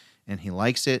happiest, and he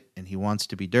likes it, and he wants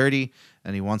to be dirty,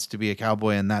 and he wants to be a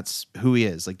cowboy, and that's who he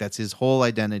is. Like that's his whole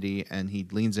identity, and he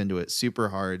leans into it super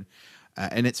hard.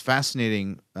 And it's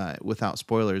fascinating. Without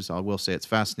spoilers, I will say it's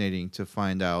fascinating to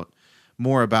find out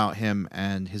more about him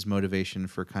and his motivation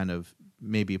for kind of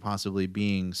maybe possibly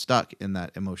being stuck in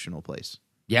that emotional place.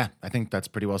 Yeah, I think that's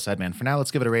pretty well said, man. For now, let's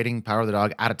give it a rating. Power of the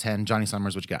Dog out of 10. Johnny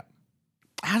Summers, what you got?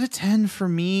 Out of 10 for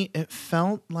me, it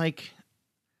felt like,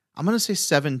 I'm going to say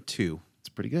 7.2. It's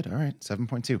pretty good. All right,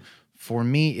 7.2. For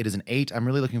me, it is an 8. I'm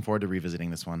really looking forward to revisiting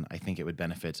this one. I think it would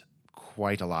benefit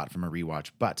quite a lot from a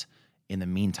rewatch. But in the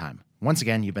meantime, once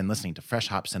again, you've been listening to Fresh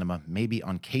Hop Cinema, maybe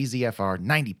on KZFR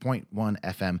 90.1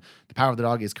 FM. The Power of the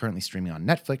Dog is currently streaming on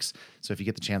Netflix, so if you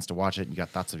get the chance to watch it and you got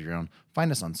thoughts of your own,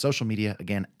 find us on social media,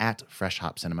 again, at Fresh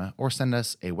Hop Cinema, or send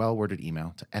us a well-worded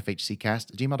email to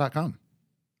fhccast@gmail.com.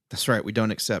 That's right. We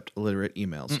don't accept illiterate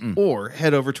emails. Or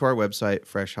head over to our website,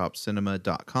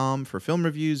 freshhopcinema.com, for film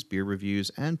reviews, beer reviews,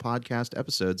 and podcast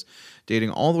episodes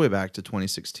dating all the way back to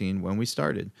 2016 when we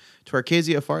started. To our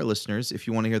KZFR listeners, if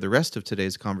you want to hear the rest of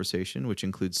today's conversation, which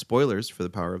includes spoilers for The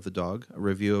Power of the Dog, a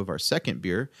review of our second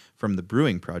beer from the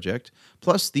Brewing Project,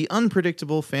 plus the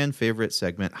unpredictable fan favorite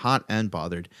segment, Hot and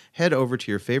Bothered, head over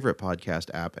to your favorite podcast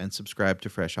app and subscribe to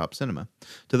Fresh Hop Cinema.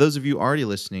 To those of you already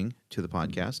listening to the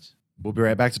podcast, we'll be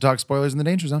right back to talk spoilers in the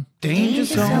Danger Zone. Danger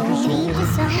Zone. Danger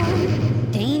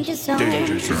Zone. Danger Zone.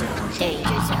 Danger Zone.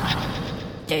 Danger Zone.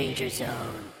 Danger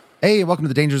Zone. Hey, welcome to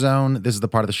the Danger Zone. This is the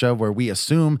part of the show where we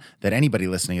assume that anybody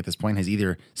listening at this point has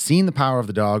either seen The Power of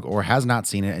the Dog or has not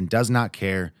seen it and does not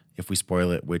care if we spoil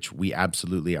it, which we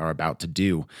absolutely are about to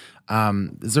do.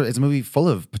 It's a movie full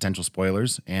of potential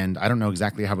spoilers, and I don't know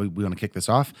exactly how we want to kick this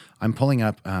off. I'm pulling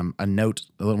up one of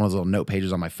those little note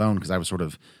pages on my phone because I was sort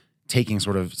of taking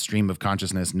sort of stream of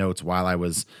consciousness notes while I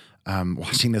was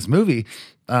watching this movie.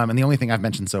 And the only thing I've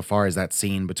mentioned so far is that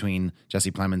scene between Jesse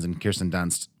Plemons and Kirsten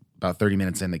Dunst about 30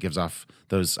 minutes in that gives off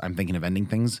those I'm thinking of ending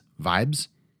things vibes.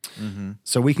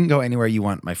 So we can go anywhere you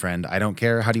want, my friend. I don't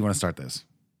care. How do you want to start this?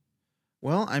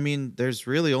 well, I mean, there's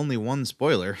really only one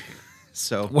spoiler.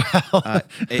 So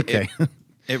okay.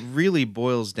 It really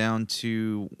boils down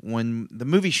to when the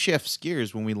movie shifts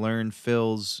gears when we learn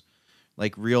Phil's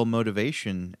like real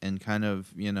motivation and kind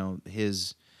of,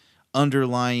 his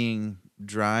underlying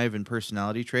drive and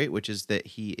personality trait, which is that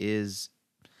he is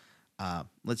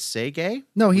let's say gay.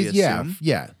 No, we he's assume.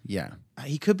 yeah.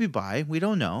 He could be bi. We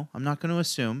don't know. I'm not going to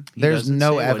assume. He There's doesn't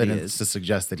no say what he evidence is. to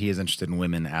suggest that he is interested in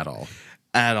women at all.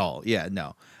 At all. Yeah,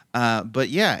 no. But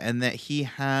yeah, and that he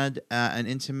had an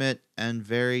intimate and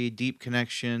very deep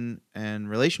connection and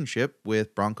relationship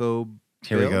with Bronco.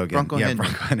 Here we go again. Bronco yeah, Henry.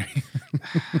 Bronco Henry.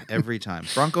 Every time.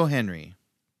 Bronco Henry.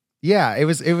 Yeah, it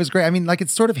was great. I mean, like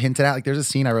it's sort of hinted at. Like there's a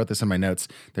scene, I wrote this in my notes.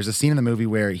 There's a scene in the movie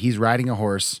where he's riding a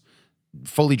horse,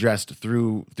 fully dressed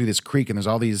through this creek, and there's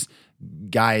all these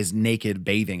guys naked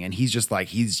bathing, and he's just like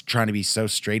he's trying to be so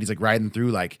straight. He's like riding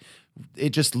through like. It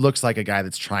just looks like a guy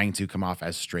that's trying to come off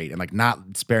as straight and like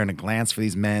not sparing a glance for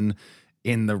these men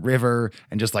in the river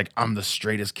and just like I'm the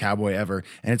straightest cowboy ever.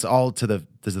 And it's all to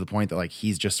the point that like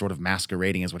he's just sort of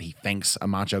masquerading as what he thinks a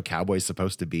macho cowboy is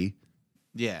supposed to be.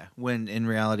 Yeah, when in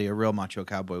reality a real macho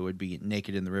cowboy would be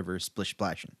naked in the river splish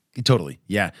splashing. Totally.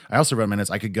 Yeah. I also wrote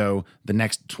minutes I could go the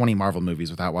next 20 Marvel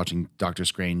movies without watching Doctor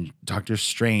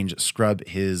Strange scrub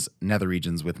his nether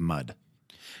regions with mud.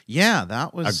 Yeah,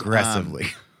 that was aggressively.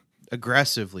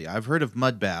 Aggressively. I've heard of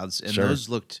mud baths, and Sure. those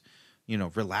looked,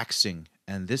 relaxing,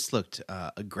 and this looked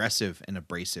aggressive and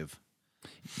abrasive.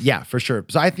 Yeah, for sure.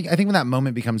 So I think when that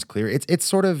moment becomes clear, it's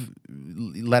sort of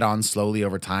led on slowly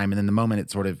over time, and then the moment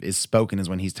it sort of is spoken is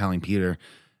when he's telling Peter,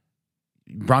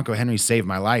 Bronco Henry saved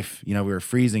my life. We were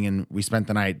freezing and we spent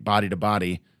the night body to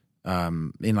body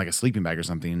in like a sleeping bag or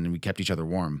something, and we kept each other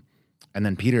warm. And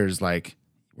then Peter's like,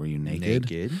 were you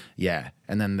naked? Yeah.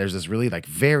 And then there's this really like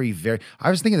very, very, I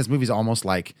was thinking this movie's almost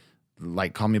like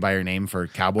Call Me By Your Name for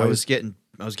cowboys.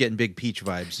 I was getting Big Peach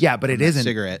vibes. Yeah, but it isn't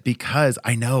cigarette. because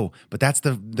I know, but that's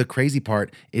the crazy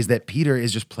part is that Peter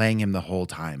is just playing him the whole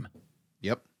time.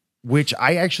 Yep. Which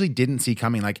I actually didn't see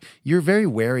coming. Like you're very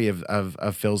wary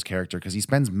of Phil's character because he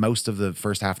spends most of the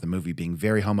first half of the movie being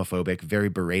very homophobic, very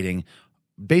berating,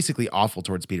 basically awful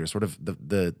towards Peter, sort of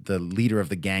the leader of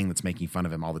the gang that's making fun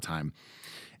of him all the time.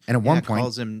 And at one point,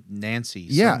 calls him Nancy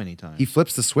so many times. He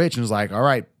flips the switch and was like, all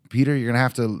right, Peter, you're going to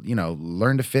have to,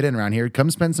 learn to fit in around here.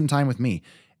 Come spend some time with me.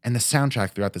 And the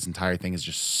soundtrack throughout this entire thing is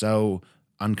just so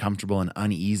uncomfortable and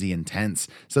uneasy and tense.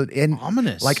 So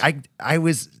ominous. Like I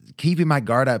was keeping my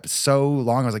guard up so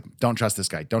long. I was like, don't trust this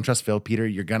guy. Don't trust Phil. Peter,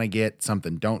 you're going to get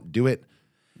something. Don't do it.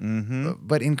 Mm-hmm.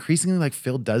 But increasingly, like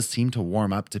Phil does seem to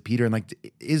warm up to Peter and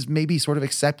like is maybe sort of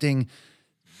accepting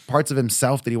parts of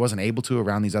himself that he wasn't able to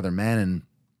around these other men. And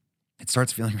it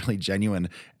starts feeling really genuine.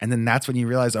 And then that's when you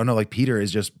realize, oh no, like Peter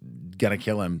is just going to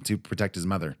kill him to protect his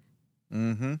mother.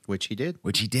 Mm-hmm. Which he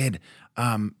did.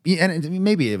 And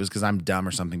maybe it was because I'm dumb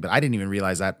or something, but I didn't even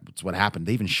realize that's what happened.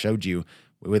 They even showed you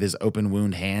with his open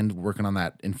wound hand working on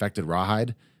that infected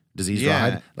diseased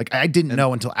rawhide. Like I didn't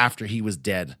know until after he was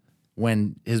dead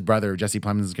when his brother, Jesse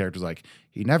Plemons' character, was like,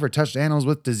 he never touched animals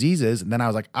with diseases. And then I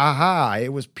was like, aha,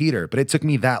 it was Peter. But it took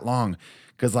me that long.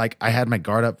 Because like I had my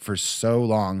guard up for so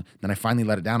long, then I finally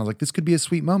let it down. I was like, this could be a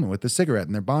sweet moment with the cigarette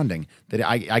and their bonding. That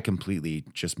I completely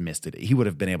just missed it. He would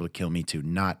have been able to kill me too,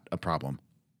 not a problem.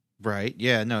 Right.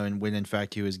 Yeah. No. And when in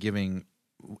fact he was giving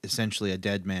essentially a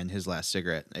dead man his last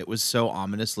cigarette, it was so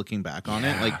ominous looking back on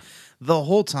it. Like the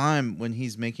whole time when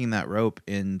he's making that rope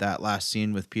in that last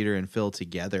scene with Peter and Phil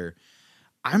together,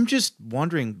 I'm just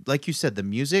wondering, like you said, the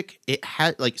music, it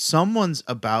had like someone's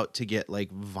about to get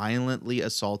like violently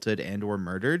assaulted and or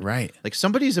murdered. Right. Like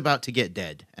somebody's about to get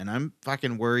dead. And I'm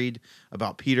fucking worried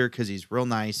about Peter because he's real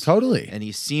nice. Totally. And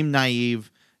he seemed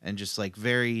naive and just like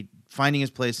very finding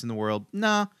his place in the world.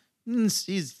 Nah, he's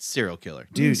a serial killer.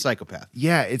 Dude. Psychopath.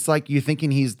 Yeah, it's like you thinking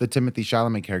he's the Timothy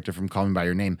Chalamet character from Call Me By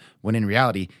Your Name, when in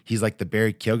reality, he's like the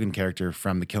Barry Keoghan character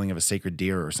from The Killing of a Sacred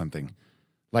Deer or something.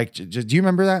 Like, do you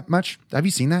remember that much? Have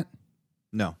you seen that?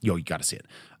 No. Yo, you got to see it.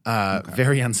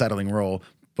 Very unsettling role.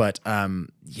 But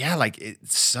yeah, like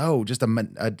it's so just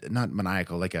not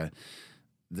maniacal, like a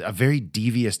very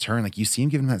devious turn. Like you see him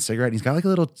giving him that cigarette and he's got like a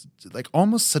little, like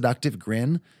almost seductive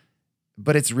grin,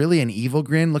 but it's really an evil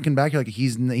grin looking back. Like he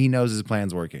knows his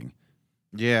plan's working.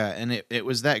 Yeah. And it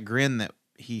was that grin that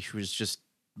he was just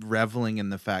reveling in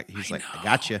the fact he's like, I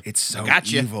got you. It's so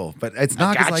gotcha. evil, but it's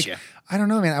not because like, I don't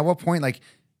know, man. At what point, like,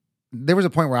 there was a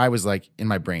point where I was like, in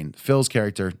my brain, Phil's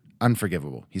character,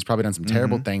 unforgivable. He's probably done some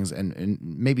terrible things and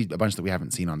maybe a bunch that we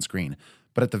haven't seen on screen.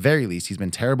 But at the very least, he's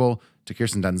been terrible to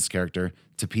Kirsten Dunst's character,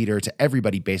 to Peter, to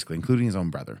everybody basically, including his own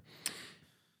brother.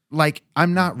 Like,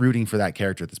 I'm not rooting for that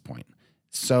character at this point.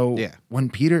 So when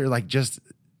Peter like just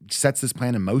sets this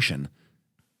plan in motion,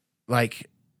 like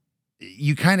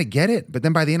you kind of get it. But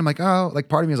then by the end, I'm like, oh, like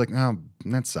part of me is like, oh,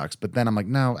 that sucks. But then I'm like,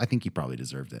 no, I think he probably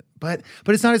deserved it. But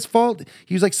it's not his fault.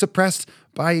 He was like suppressed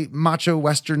by macho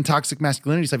Western toxic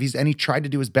masculinity stuff. And he tried to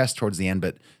do his best towards the end,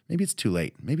 but maybe it's too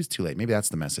late. Maybe that's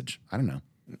the message. I don't know.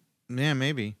 Yeah,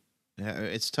 maybe. Yeah,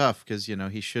 it's tough because,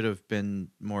 he should have been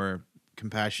more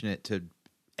compassionate to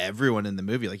everyone in the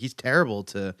movie. Like, he's terrible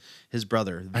to his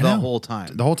brother the whole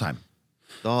time. The whole time.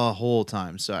 The whole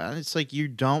time. So it's like you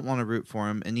don't want to root for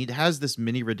him. And he has this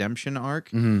mini redemption arc,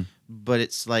 but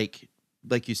it's like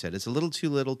you said, it's a little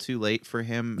too late for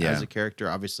him as a character,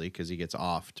 obviously, because he gets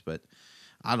offed. But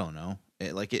I don't know.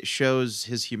 It shows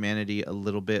his humanity a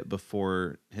little bit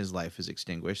before his life is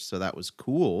extinguished. So that was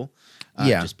cool.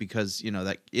 Just because,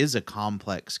 that is a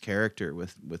complex character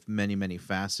with many, many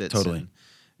facets. Totally.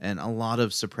 And a lot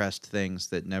of suppressed things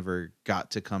that never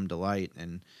got to come to light.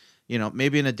 And,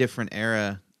 maybe in a different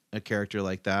era, a character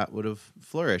like that would have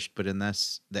flourished. But in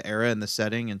the era and the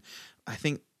setting, and I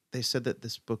think they said that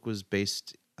this book was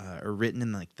based or written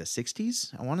in like the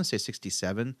 60s. I want to say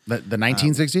 67. The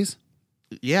 1960s?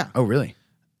 Yeah. Oh, really?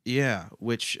 Yeah,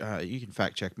 which you can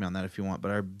fact check me on that if you want,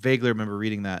 but I vaguely remember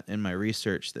reading that in my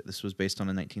research that this was based on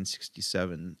a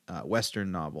 1967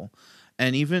 Western novel.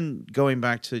 And even going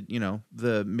back to,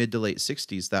 the mid to late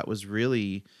 60s, that was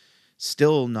really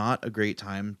still not a great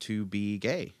time to be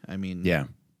gay. I mean,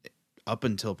 up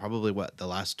until probably the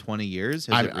last 20 years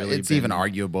has it really it's been... even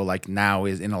arguable. Like now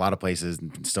is in a lot of places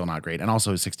still not great. And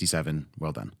also 67,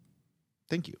 well done.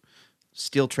 Thank you.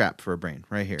 Steel trap for a brain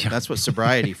right here. That's what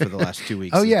sobriety for the last 2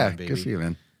 weeks. Oh, has yeah. been, baby. Good for you,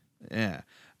 man.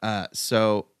 Yeah.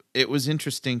 So it was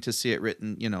interesting to see it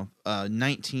written,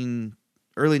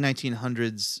 early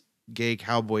 1900s gay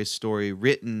cowboy story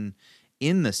written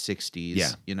in the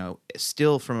 60s,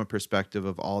 still from a perspective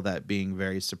of all that being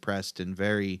very suppressed and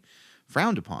very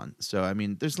frowned upon. So, I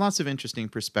mean, there's lots of interesting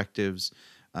perspectives,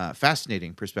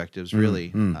 fascinating perspectives,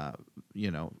 really,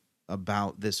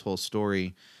 about this whole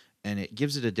story. And it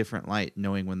gives it a different light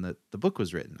knowing when the book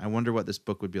was written. I wonder what this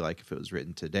book would be like if it was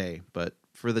written today. But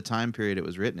for the time period it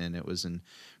was written in, it was a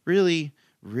really,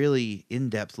 really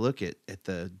in-depth look at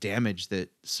the damage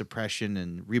that suppression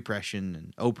and repression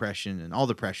and oppression and all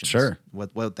the pressures,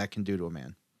 what that can do to a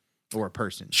man or a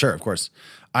person. Sure, of course.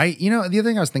 The other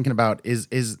thing I was thinking about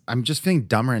is I'm just feeling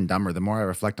dumber and dumber the more I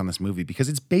reflect on this movie because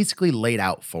it's basically laid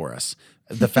out for us.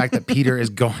 The fact that Peter is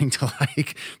going to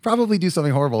probably do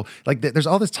something horrible. Like there's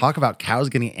all this talk about cows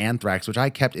getting anthrax, which I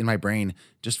kept in my brain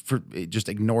just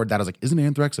ignored that. I was like, isn't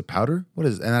anthrax a powder? What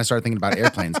is it? And then I started thinking about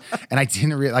airplanes and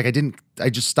I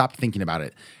just stopped thinking about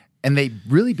it. And they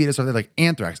really beat us over. They're like,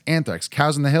 anthrax,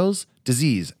 cows in the hills,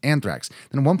 disease, anthrax.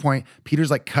 Then at one point,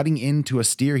 Peter's like cutting into a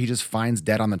steer he just finds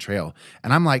dead on the trail.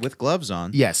 And I'm like... with gloves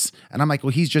on. Yes. And I'm like,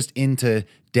 well, he's just into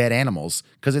dead animals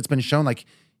because it's been shown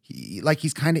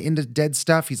he's kind of into dead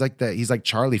stuff. He's like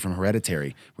Charlie from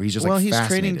Hereditary, where he's just he's fascinated.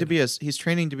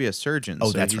 training to be a surgeon. Oh,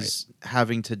 so that's he's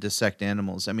having to dissect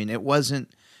animals. I mean, it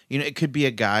wasn't... it could be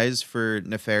a guise for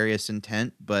nefarious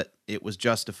intent, but it was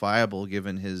justifiable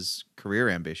given his career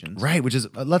ambitions. Right, which is,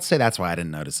 let's say that's why I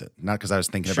didn't notice it. Not because I was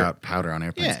thinking about powder on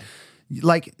airplanes.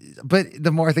 Yeah. But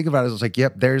the more I think about it, I was like,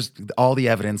 yep, there's all the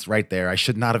evidence right there. I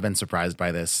should not have been surprised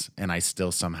by this, and I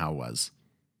still somehow was.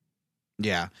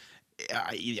 Yeah.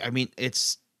 I mean,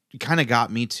 it's kind of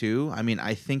got me too. I mean,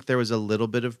 I think there was a little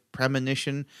bit of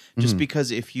premonition just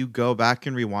because if you go back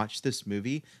and rewatch this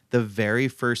movie, the very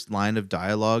first line of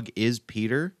dialogue is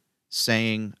Peter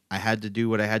saying, I had to do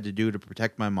what I had to do to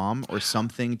protect my mom or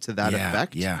something to that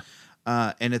effect. Yeah.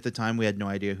 And at the time we had no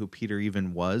idea who Peter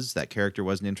even was. That character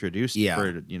wasn't introduced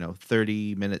for,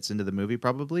 30 minutes into the movie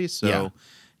probably. So,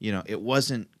 it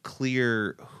wasn't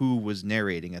clear who was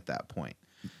narrating at that point.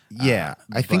 Yeah,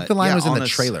 I think the line was in the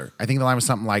trailer. I think the line was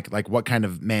something like "What kind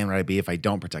of man would I be if I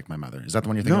don't protect my mother?" Is that the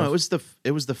one you're thinking? No, of?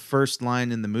 it was the first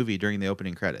line in the movie during the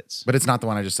opening credits. But it's not the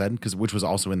one I just said, which was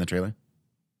also in the trailer.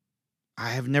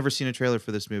 I have never seen a trailer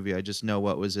for this movie. I just know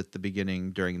what was at the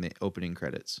beginning during the opening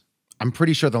credits. I'm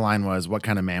pretty sure the line was, "What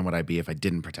kind of man would I be if I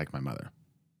didn't protect my mother?"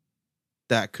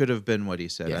 That could have been what he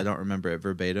said. Yeah. I don't remember it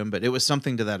verbatim, but it was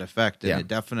something to that effect,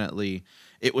 and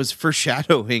it was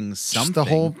foreshadowing something. Just the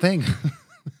whole thing.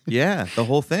 Yeah, the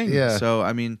whole thing. Yeah. So,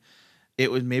 I mean,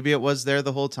 maybe it was there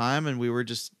the whole time, and we were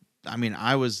just,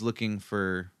 I was looking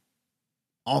for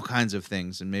all kinds of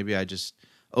things, and maybe I just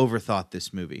overthought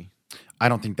this movie. I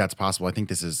don't think that's possible. I think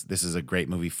this is a great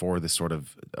movie for this sort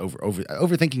of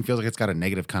overthinking. Feels like it's got a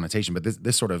negative connotation, but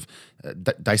this sort of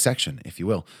dissection, if you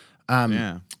will.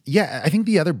 Yeah. I think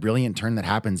the other brilliant turn that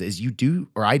happens is you do,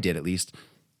 or I did at least,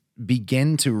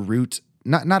 begin to root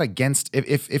not against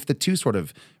if the two sort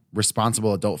of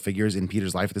responsible adult figures in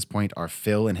Peter's life at this point are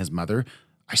Phil and his mother.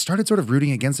 I started sort of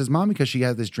rooting against his mom because she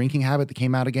had this drinking habit that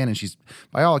came out again, and she's,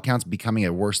 by all accounts, becoming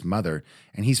a worse mother.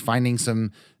 And he's finding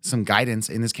some guidance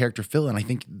in this character Phil. And I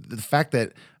think the fact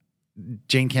that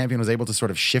Jane Campion was able to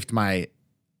sort of shift my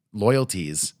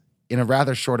loyalties in a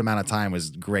rather short amount of time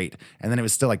was great. And then it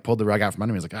was still like pulled the rug out from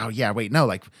under me. I was like, oh yeah, wait, no,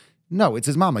 like, no, it's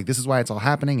his mom. Like, this is why it's all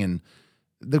happening. And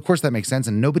of course that makes sense.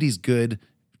 And nobody's good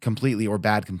completely or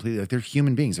bad completely. Like, they're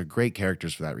human beings. They're great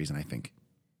characters for that reason, I think.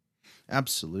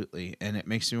 Absolutely. And it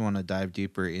makes me want to dive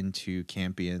deeper into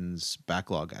Campion's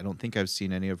backlog. I don't think I've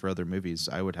seen any of her other movies.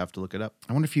 I would have to look it up.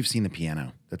 I wonder if you've seen The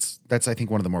Piano. That's I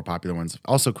think, one of the more popular ones.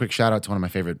 Also, quick shout out to one of my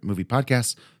favorite movie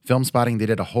podcasts, Film Spotting. They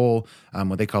did a whole,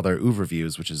 what they call their oeuvre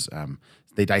reviews, which is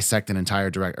they dissect an entire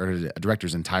a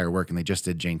director's entire work, and they just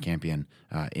did Jane Campion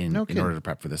in order to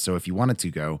prep for this. So if you wanted to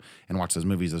go and watch those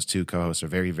movies, those two co-hosts are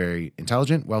very, very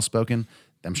intelligent, well-spoken.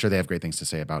 I'm sure they have great things to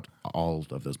say about all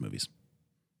of those movies.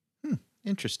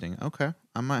 Interesting. Okay.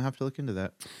 I might have to look into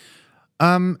that.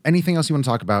 Anything else you want to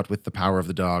talk about with The Power of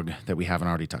the Dog that we haven't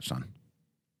already touched on?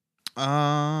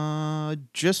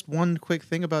 Just one quick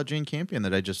thing about Jane Campion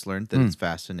that I just learned that is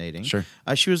fascinating. Sure.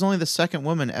 She was only the second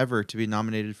woman ever to be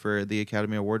nominated for the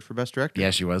Academy Award for Best Director.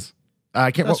 Yeah, she was. I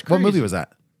can't. What movie was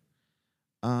that?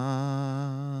 Both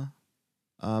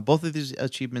of these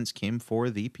achievements came for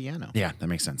The Piano. Yeah, that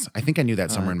makes sense. I think I knew that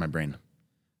somewhere in my brain.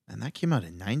 And that came out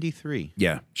in 93.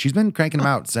 Yeah. She's been cranking them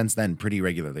out since then pretty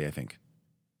regularly, I think.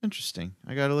 Interesting.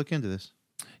 I got to look into this.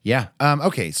 Yeah.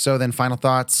 Okay. So then final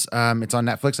thoughts. It's on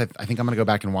Netflix. I think I'm going to go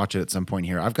back and watch it at some point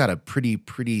here. I've got a pretty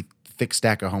thick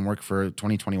stack of homework for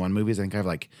 2021 movies. I think I have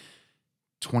like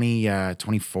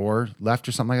 24 left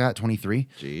or something like that, 23.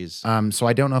 Jeez. So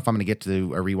I don't know if I'm going to get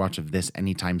to a rewatch of this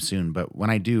anytime soon, but when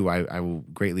I do, I will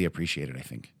greatly appreciate it, I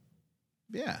think.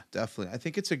 Yeah, definitely. I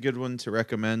think it's a good one to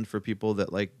recommend for people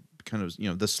that like kind of,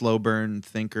 the slow burn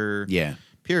thinker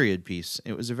period piece.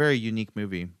 It was a very unique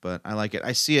movie, but I like it.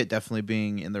 I see it definitely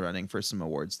being in the running for some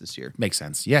awards this year. Makes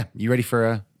sense. Yeah. You ready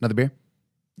for another beer?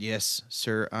 Yes,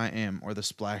 sir, I am. Or the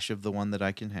splash of the one that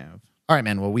I can have. All right,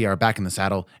 man. Well, we are back in the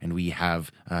saddle, and we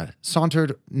have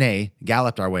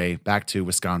galloped our way back to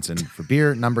Wisconsin for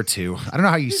beer number 2. I don't know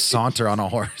how you saunter on a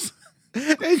horse.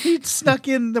 He snuck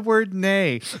in the word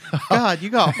nay. God, you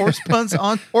got horse puns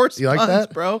on horse you like puns,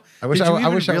 that? Bro. I wish Did you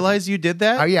I realize you did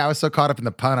that? Oh, yeah, I was so caught up in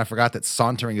the pun, I forgot that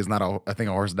sauntering is not a thing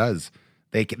a horse does.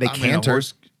 They canter.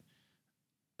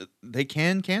 They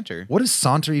can canter. What does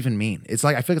saunter even mean? It's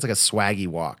like, I feel like it's like a swaggy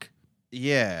walk.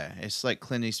 Yeah, it's like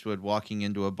Clint Eastwood walking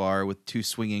into a bar with 2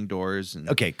 swinging doors. And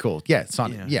okay, cool. Yeah,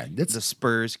 saunter. Yeah, that's the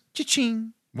spurs.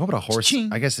 Cha-ching. What would a horse?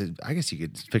 Cha-ching. I guess you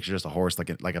could picture just a horse like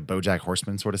a BoJack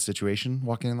Horseman sort of situation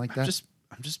walking in like that.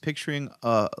 I'm just picturing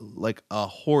like a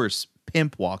horse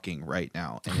pimp walking right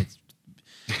now, and it's.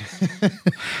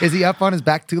 Is he up on his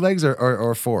back 2 legs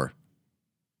or 4?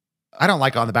 I don't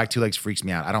like on the back 2 legs. Freaks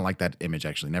me out. I don't like that image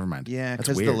actually. Never mind. Yeah,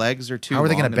 because the legs are too. How are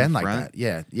they going to bend like that?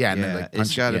 Yeah. And then, like,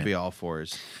 it's got to be all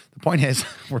 4s. The point is,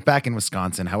 we're back in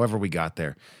Wisconsin. However we got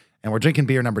there, and we're drinking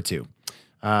beer number 2.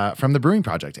 From the Brewing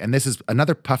Project. And this is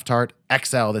another Puff Tart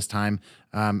XL this time.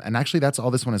 And actually, that's all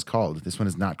this one is called. This one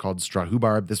is not called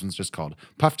Strahubarb. This one's just called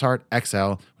Puff Tart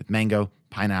XL with mango,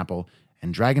 pineapple,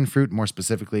 and dragon fruit. More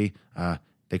specifically,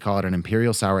 they call it an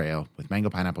Imperial Sour Ale with mango,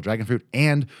 pineapple, dragon fruit,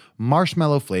 and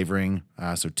marshmallow flavoring.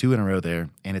 So 2 in a row there.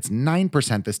 And it's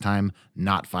 9% this time,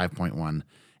 not 5.1.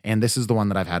 And this is the one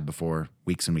that I've had before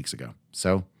weeks and weeks ago.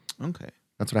 So okay,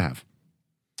 that's what I have.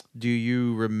 Do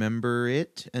you remember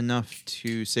it enough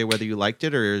to say whether you liked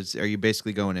it, or are you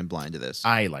basically going in blind to this?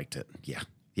 I liked it. Yeah.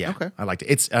 Okay. I liked it.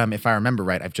 It's if I remember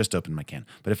right, I've just opened my can,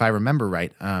 but if I remember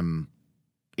right,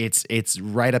 it's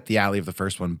right up the alley of the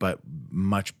first one, but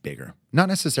much bigger. Not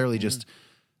necessarily just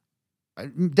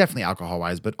definitely alcohol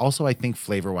wise, but also I think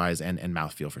flavor wise and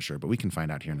mouthfeel for sure. But we can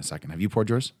find out here in a second. Have you poured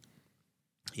yours?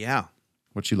 Yeah.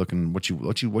 What you looking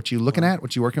at?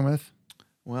 What you working with?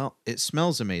 Well, it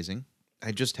smells amazing.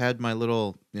 I just had my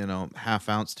little, half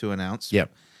ounce to an ounce.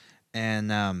 Yep. And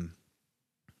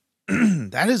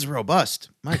that is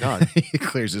robust. My God. He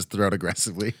clears his throat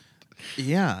aggressively.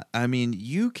 Yeah. I mean,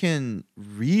 you can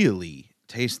really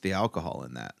taste the alcohol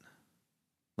in that.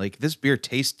 Like, this beer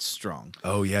tastes strong.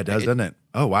 Oh, yeah, it does, doesn't it?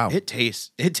 Oh, wow. It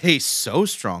tastes so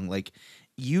strong. Like,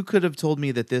 you could have told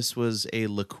me that this was a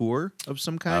liqueur of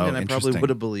some kind, and I probably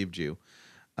would have believed you.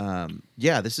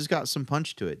 This has got some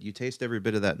punch to it. You taste every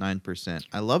bit of that 9%.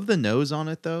 I love the nose on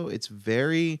it, though. It's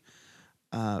very,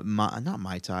 not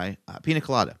Mai Tai, pina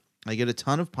colada. I get a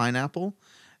ton of pineapple,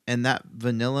 and that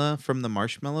vanilla from the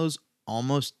marshmallows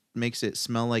almost makes it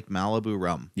smell like Malibu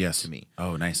rum. Yes. To me.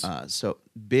 Oh, nice. So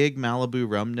big Malibu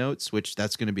rum notes, which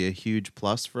that's going to be a huge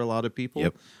plus for a lot of people.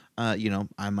 Yep.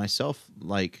 I myself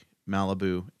like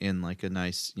Malibu in like a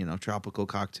nice, tropical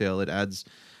cocktail. It adds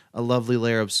a lovely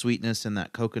layer of sweetness, and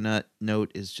that coconut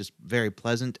note is just very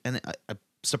pleasant. And I'm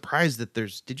surprised that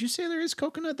did you say there is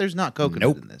coconut? There's not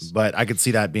coconut in this. But I could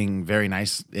see that being very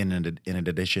nice in an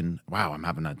addition. Wow, I'm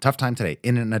having a tough time today.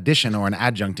 In an addition or an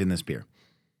adjunct in this beer.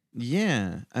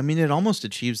 Yeah. I mean, it almost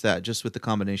achieves that just with the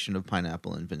combination of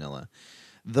pineapple and vanilla.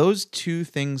 Those two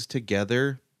things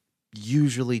together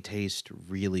usually taste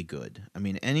really good. I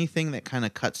mean, anything that kind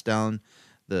of cuts down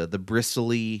the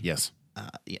bristly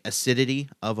acidity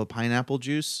of a pineapple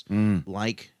juice,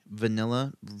 like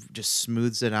vanilla, just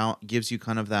smooths it out, gives you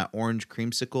kind of that orange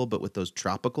creamsicle, but with those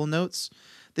tropical notes.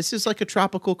 This is like a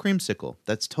tropical creamsicle.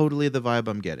 That's totally the vibe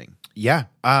I'm getting. Yeah.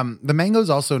 The mango's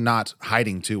also not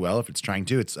hiding too well if it's trying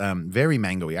to. It's very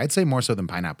mango-y. I'd say more so than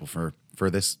pineapple for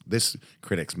this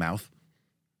critic's mouth.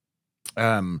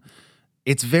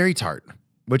 It's very tart,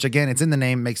 which again, it's in the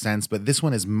name, makes sense, but this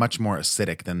one is much more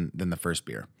acidic than the first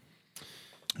beer.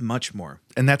 Much more.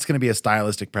 And that's going to be a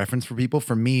stylistic preference for people.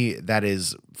 For me, that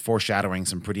is foreshadowing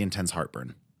some pretty intense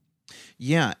heartburn.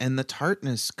 Yeah, and the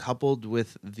tartness coupled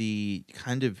with the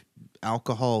kind of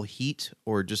alcohol heat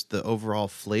or just the overall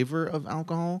flavor of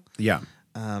alcohol,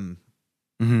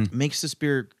 makes this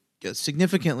beer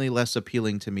significantly less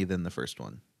appealing to me than the first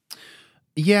one.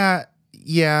 Yeah.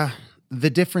 The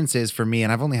difference is for me,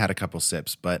 and I've only had a couple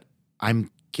sips, but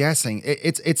I'm guessing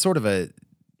it's sort of a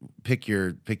pick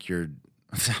your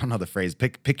I don't know the phrase.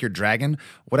 Pick your dragon,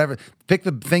 whatever. Pick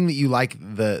the thing that you like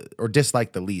or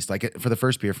dislike the least. Like for the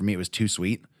first beer, for me, it was too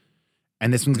sweet,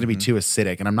 and this one's going to be too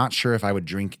acidic. And I'm not sure if I would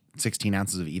drink 16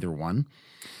 ounces of either one.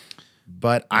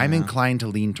 But I'm inclined to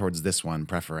lean towards this one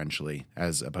preferentially,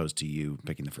 as opposed to you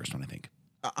picking the first one. I think.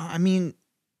 I mean,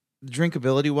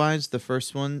 drinkability wise, the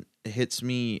first one hits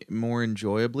me more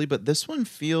enjoyably, but this one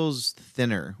feels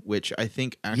thinner, which I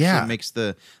think actually makes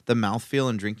the mouthfeel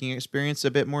and drinking experience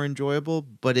a bit more enjoyable.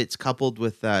 But it's coupled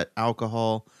with that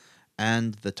alcohol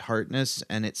and the tartness,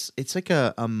 and it's like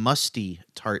a musty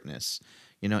tartness.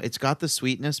 It's got the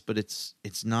sweetness, but it's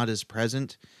not as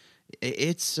present.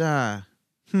 It's an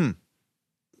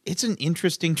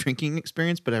interesting drinking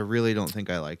experience, but I really don't think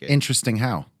I like it. Interesting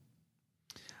how?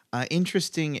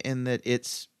 Interesting in that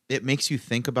it makes you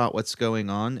think about what's going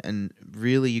on, and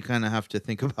really you kind of have to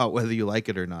think about whether you like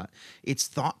it or not. It's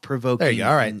thought-provoking. There you go.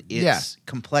 All right. In its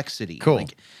complexity. Cool.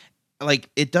 Like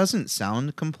it doesn't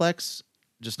sound complex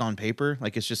just on paper.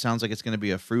 Like it just sounds like it's going to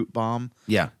be a fruit bomb.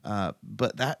 Yeah.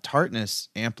 But that tartness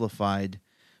amplified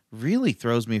really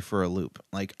throws me for a loop.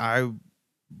 Like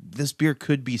this beer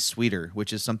could be sweeter,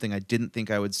 which is something I didn't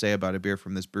think I would say about a beer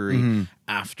from this brewery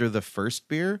after the first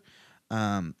beer.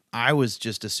 I was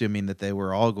just assuming that they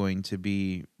were all going to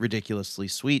be ridiculously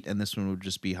sweet and this one would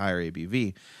just be higher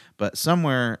ABV. But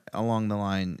somewhere along the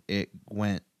line, it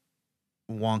went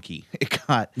wonky. It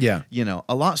got,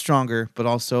 a lot stronger, but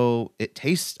also it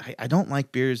tastes, I don't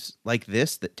like beers like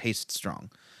this that taste strong.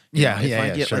 If I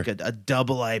get like a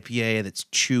double IPA that's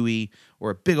chewy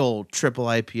or a big old triple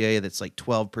IPA that's like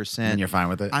 12%. And you're fine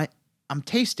with it? I'm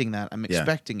tasting that. I'm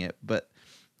expecting it, but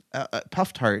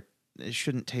Puff Tart, it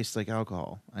shouldn't taste like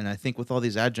alcohol. And I think with all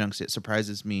these adjuncts, it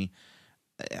surprises me.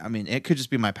 I mean, it could just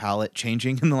be my palate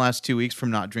changing in the last 2 weeks from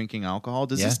not drinking alcohol.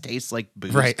 Does this taste like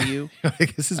booze to you?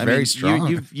 This is very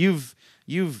strong.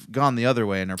 You've gone the other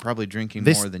way and are probably drinking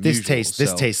more than usual.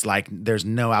 This tastes like there's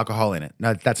no alcohol in it.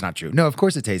 No, that's not true. No, of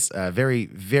course it tastes very,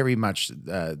 very much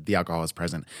the alcohol is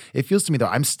present. It feels to me, though,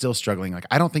 I'm still struggling. Like,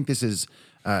 I don't think this is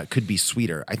could be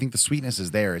sweeter. I think the sweetness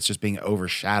is there. It's just being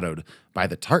overshadowed by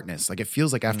the tartness. Like, it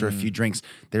feels like after a few drinks,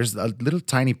 there's a little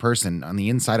tiny person on the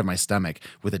inside of my stomach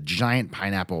with a giant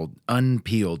pineapple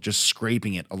unpeeled, just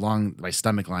scraping it along my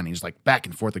stomach lining, just like back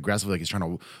and forth aggressively, like he's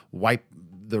trying to wipe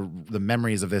the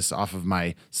memories of this off of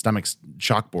my stomach's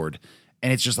chalkboard.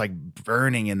 And it's just like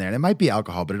burning in there. And it might be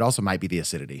alcohol, but it also might be the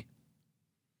acidity.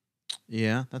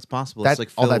 Yeah, that's possible. It's like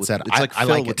all that said, it's like I Phil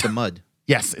like with it. the mud.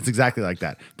 Yes, it's exactly like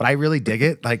that. But I really dig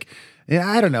it. Like,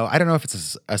 I don't know. I don't know if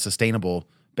it's a sustainable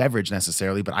beverage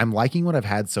necessarily, but I'm liking what I've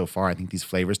had so far. I think these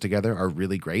flavors together are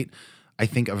really great. I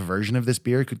think a version of this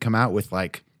beer could come out with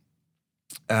like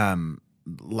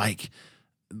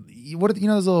what are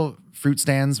those little fruit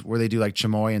stands where they do like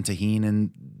chamoy and tahini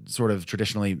and sort of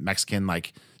traditionally Mexican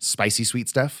like spicy sweet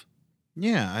stuff?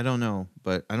 Yeah, I don't know,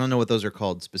 but I don't know what those are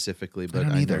called specifically, but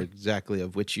I know exactly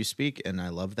of which you speak, and I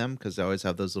love them because I always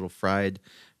have those little fried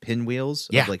pinwheels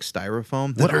of like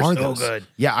styrofoam. What are so those? Good.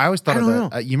 Yeah, I always thought I of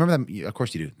don't know. you remember them? Of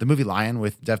course you do. The movie Lion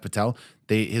with Dev Patel.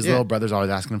 His little brother's always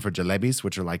asking him for jalebis,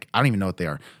 which are like, I don't even know what they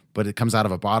are, but it comes out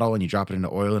of a bottle and you drop it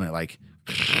into oil and it like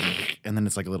and then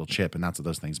it's like a little chip, and that's what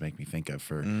those things make me think of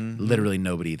for literally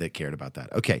nobody that cared about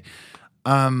that. Okay.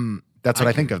 That's what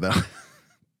I think of, though.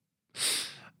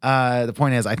 The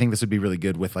point is, I think this would be really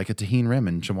good with like a tahini rim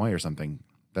and chamoy or something.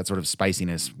 That sort of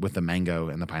spiciness with the mango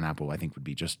and the pineapple, I think, would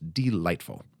be just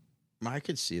delightful. I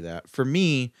could see that. For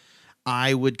me,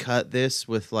 I would cut this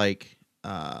with like,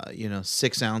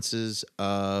 6 ounces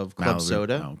of club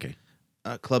soda. Oh, okay.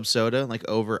 Club soda, like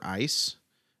over ice.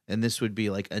 And this would be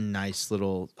like a nice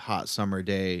little hot summer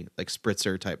day, like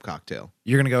spritzer type cocktail.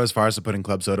 You're going to go as far as to put in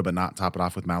club soda, but not top it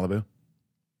off with Malibu?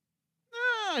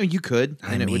 You could.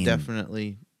 I And it would mean-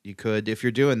 definitely, you could. If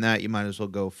you're doing that, you might as well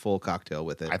go full cocktail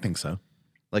with it. I think so.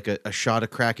 Like a shot of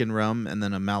Kraken rum and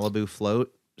then a Malibu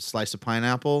float, slice of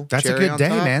pineapple. That's a cherry good on day,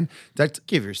 top. man.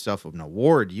 Give yourself an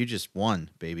award. You just won,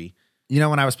 baby. You know,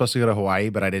 when I was supposed to go to Hawaii,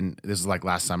 but I didn't, this is like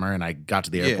last summer, and I got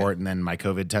to the airport, and then my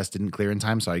COVID test didn't clear in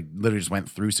time, so I literally just went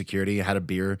through security, had a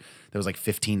beer that was like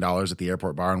 $15 at the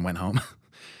airport bar, and went home.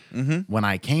 When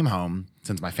I came home,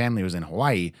 since my family was in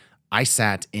Hawaii, I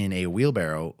sat in a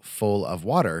wheelbarrow full of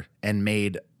water and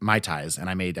made Mai Tais, and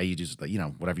I used,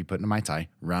 whatever you put in a Mai Tai,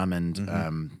 rum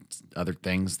and other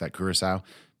things, that curacao.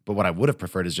 But what I would have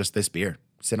preferred is just this beer.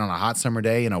 Sit on a hot summer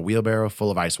day in a wheelbarrow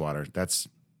full of ice water. That's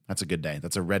a good day.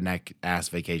 That's a redneck ass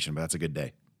vacation, but that's a good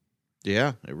day.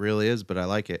 Yeah, it really is, but I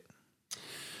like it.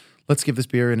 Let's give this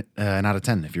beer an out of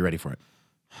 10 if you're ready for it.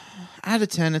 Out of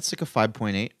 10, it's like a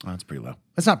 5.8. Oh, that's pretty low.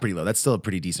 That's not pretty low. That's still a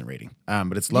pretty decent rating.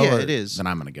 But it's lower it is. than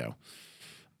I'm going to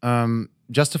go.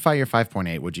 Justify your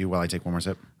 5.8, would you, while I take one more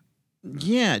sip?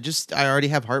 Yeah, I already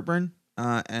have heartburn,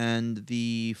 and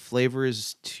the flavor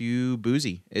is too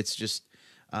boozy. It's just,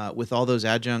 with all those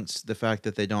adjuncts, the fact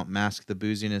that they don't mask the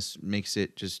booziness makes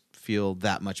it just feel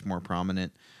that much more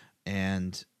prominent.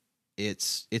 And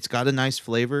it's got a nice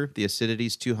flavor. The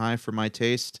acidity's too high for my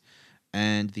taste,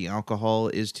 and the alcohol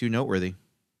is too noteworthy.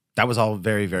 That was all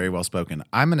very, very well spoken.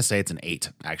 I'm going to say it's an 8,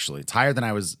 actually. It's higher than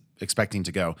I was expecting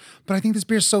to go. But I think this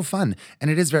beer is so fun, and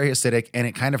it is very acidic, and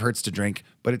it kind of hurts to drink,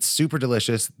 but it's super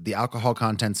delicious. The alcohol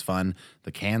content's fun.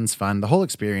 The can's fun. The whole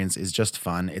experience is just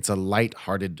fun. It's a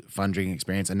light-hearted, fun drinking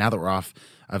experience. And now that we're off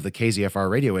of the KZFR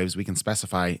radio waves, we can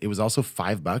specify it was also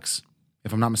 $5,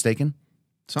 if I'm not mistaken.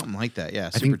 Something like that, yeah, I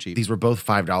super think cheap. these were both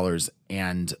 $5,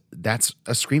 and that's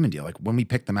a screaming deal. Like when we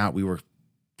picked them out, we were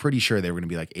pretty sure they were going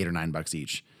to be like $8 or $9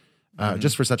 each.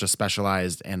 Just for such a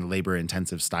specialized and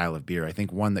labor-intensive style of beer. I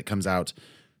think one that comes out,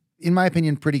 in my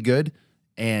opinion, pretty good,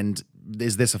 and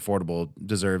is this affordable,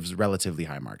 deserves relatively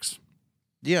high marks.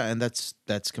 Yeah, and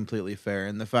that's completely fair.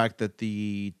 And the fact that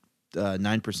the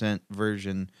 9%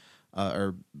 version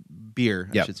or beer,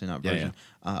 I should say, not version,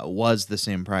 was the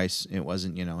same price. It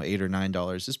wasn't, $8 or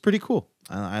 $9. It's pretty cool.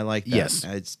 I like that.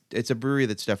 Yes. It's a brewery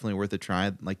that's definitely worth a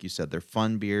try. Like you said, they're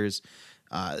fun beers.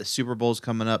 The Super Bowl's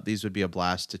coming up. These would be a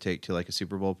blast to take to like a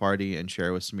Super Bowl party and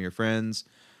share with some of your friends.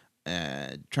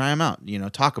 Try them out.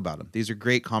 Talk about them. These are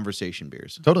great conversation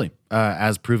beers. Totally,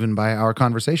 as proven by our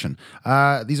conversation.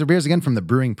 These are beers, again, from the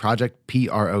Brewing Project,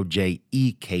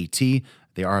 Projekt.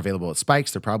 They are available at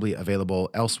Spikes. They're probably available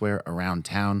elsewhere around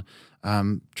town.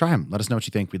 Try them. Let us know what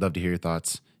you think. We'd love to hear your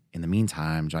thoughts. In the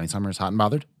meantime, Johnny Summers, Hot and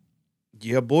Bothered.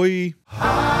 Yeah, boy.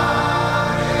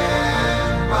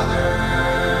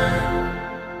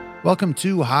 Welcome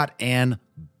to Hot and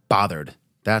Bothered.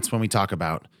 That's when we talk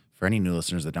about, for any new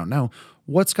listeners that don't know,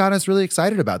 what's got us really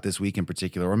excited about this week in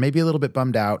particular, or maybe a little bit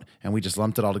bummed out, and we just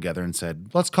lumped it all together and said,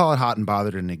 let's call it Hot and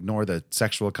Bothered and ignore the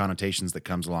sexual connotations that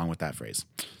comes along with that phrase.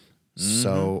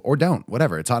 So, or don't,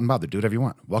 whatever. It's Hot and Bothered. Do whatever you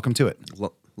want. Welcome to it.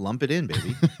 Lump it in,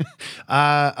 baby.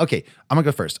 Okay, I'm going to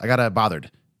go first. I got a Bothered.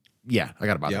 Yeah, I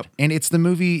got a Bothered. Yep. And it's the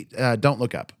movie Don't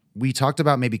Look Up. We talked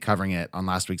about maybe covering it on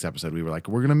last week's episode. We were like,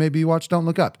 we're going to maybe watch Don't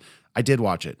Look Up. I did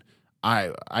watch it.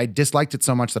 I disliked it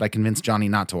so much that I convinced Johnny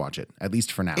not to watch it, at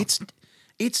least for now.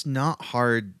 It's not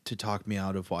hard to talk me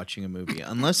out of watching a movie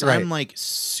unless Right. I'm like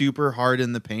super hard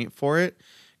in the paint for it,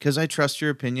 because I trust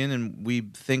your opinion and we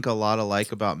think a lot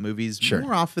alike about movies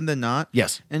more often than not.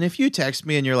 Yes. And if you text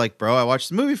me and you're like, bro, I watched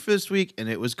the movie for this week and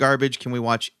it was garbage. Can we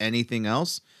watch anything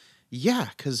else? Yeah,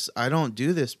 because I don't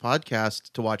do this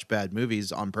podcast to watch bad movies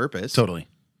on purpose. Totally.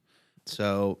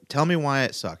 So tell me why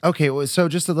it sucked. Okay, well, so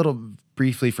just a little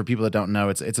briefly for people that don't know,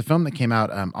 it's a film that came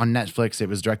out on Netflix. It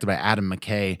was directed by Adam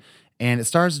McKay, and it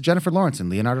stars Jennifer Lawrence and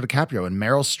Leonardo DiCaprio and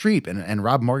Meryl Streep, and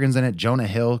Rob Morgan's in it, Jonah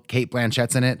Hill, Kate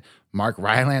Blanchett's in it, Mark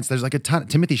Rylance. There's like a ton.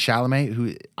 Timothy Chalamet,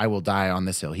 who I will die on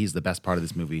this hill. He's the best part of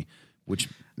this movie which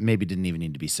maybe didn't even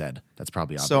need to be said. That's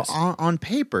probably So obvious. on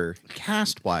paper,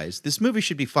 cast-wise, this movie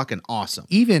should be fucking awesome.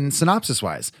 Even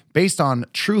synopsis-wise, based on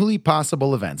truly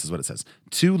possible events, is what it says.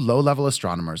 2 low-level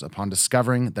astronomers, upon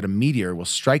discovering that a meteor will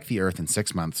strike the Earth in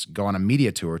 6 months, go on a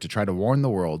media tour to try to warn the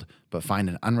world, but find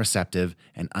an unreceptive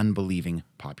and unbelieving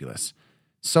populace.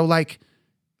 So, like,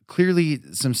 clearly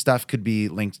some stuff could be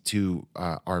linked to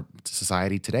our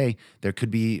society today. There could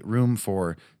be room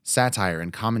for satire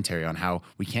and commentary on how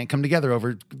we can't come together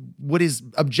over what is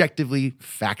objectively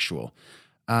factual.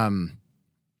 And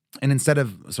instead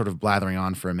of sort of blathering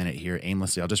on for a minute here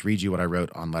aimlessly, I'll just read you what I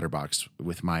wrote on Letterboxd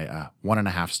with my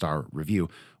 1.5-star review,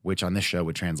 which on this show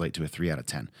would translate to a 3 out of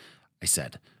 10. I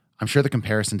said, I'm sure the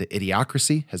comparison to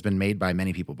Idiocracy has been made by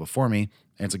many people before me,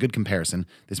 and it's a good comparison.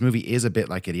 This movie is a bit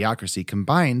like Idiocracy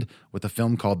combined with a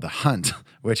film called The Hunt,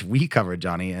 which we covered,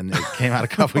 Johnny, and it came out a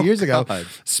couple years ago, God.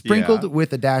 sprinkled Yeah.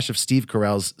 with a dash of Steve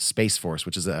Carell's Space Force,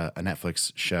 which is a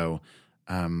Netflix show.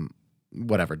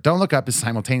 Whatever. Don't Look Up is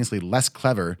simultaneously less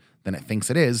clever than it thinks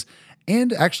it is,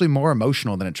 and actually more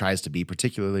emotional than it tries to be,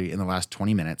 particularly in the last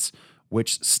 20 minutes,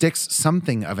 which sticks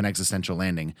something of an existential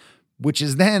landing, which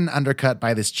is then undercut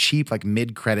by this cheap, like,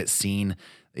 mid-credit scene.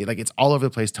 Like, it's all over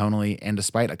the place tonally, and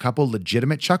despite a couple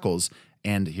legitimate chuckles,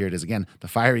 and here it is again, the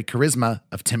fiery charisma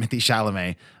of Timothée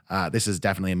Chalamet, this is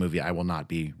definitely a movie I will not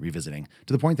be revisiting.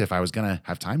 To the point that if I was going to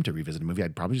have time to revisit a movie,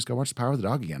 I'd probably just go watch The Power of the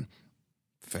Dog again.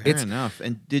 Fair It's- enough.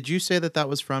 And did you say that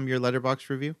was from your Letterboxd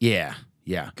review? Yeah.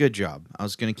 Good job. I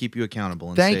was going to keep you accountable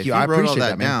and Thank say, you. if I wrote all appreciate that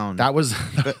that, man. down. That was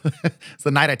it's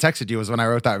the night I texted you was when I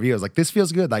wrote that review. I was like, this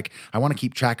feels good. Like, I want to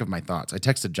keep track of my thoughts. I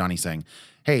texted Johnny saying,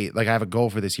 hey, like, I have a goal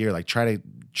for this year. Like, try to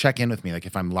check in with me, like,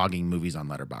 if I'm logging movies on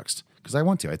Letterboxd, because I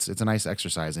want to. It's a nice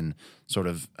exercise in sort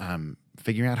of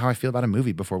figuring out how I feel about a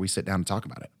movie before we sit down and talk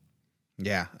about it.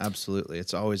 Yeah, absolutely.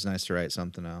 It's always nice to write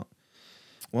something out.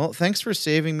 Well, thanks for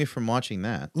saving me from watching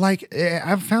that. Like,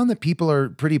 I've found that people are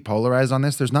pretty polarized on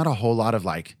this. There's not a whole lot of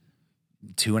like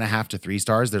 2.5 to 3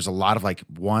 stars. There's a lot of like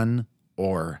 1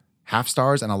 or half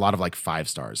stars and a lot of like 5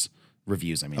 stars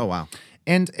reviews. I mean, Oh, wow.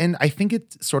 And I think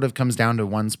it sort of comes down to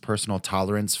one's personal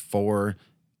tolerance for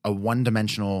a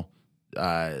one-dimensional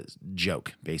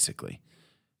joke, basically.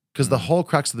 Because the whole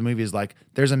crux of the movie is like,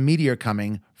 there's a meteor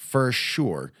coming for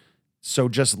sure. So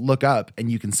just look up and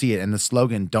you can see it. And the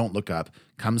slogan, "Don't look up,"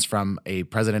 comes from a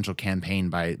presidential campaign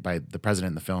by the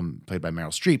president in the film, played by Meryl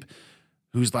Streep,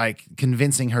 who's like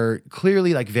convincing her,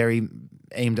 clearly like very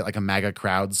aimed at like a MAGA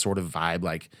crowd sort of vibe,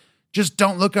 like, just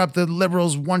don't look up. The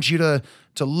liberals want you to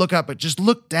look up, but just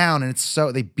look down. And it's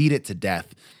so, they beat it to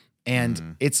death.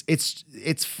 And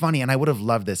it's funny. And I would have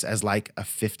loved this as like a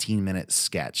 15-minute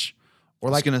sketch. Or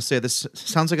I was like, going to say, this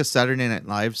sounds like a Saturday Night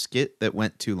Live skit that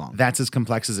went too long. that's as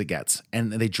complex as it gets.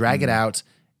 And they drag it out.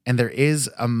 And there is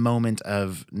a moment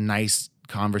of nice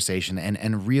conversation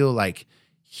and real like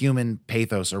human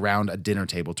pathos around a dinner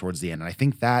table towards the end. And I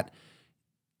think that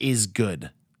is good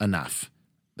enough.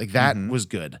 Like, that was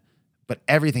good. But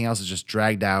everything else is just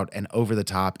dragged out and over the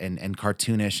top and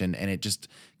cartoonish, and it just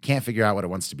can't figure out what it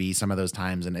wants to be some of those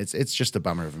times. And it's just a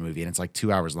bummer of a movie. And it's like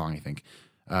 2 hours long, I think.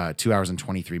 2 hours and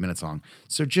 23 minutes long.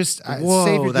 So just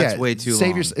Whoa, that's way too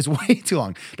long. It's way too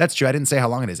long. That's true. I didn't say how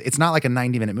long it is. It's not like a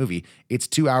 90-minute movie. It's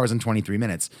 2 hours and 23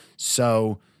 minutes.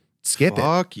 So skip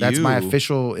Fuck it. That's my you.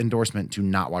 official endorsement to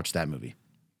not watch that movie.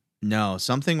 No,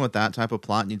 something with that type of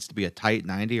plot needs to be a tight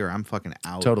 90 or I'm fucking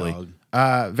out, Totally.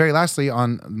 dog. Very lastly,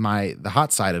 on the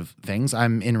hot side of things,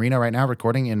 I'm in Reno right now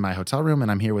recording in my hotel room,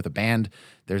 and I'm here with a band.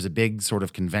 There's a big sort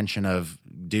of convention of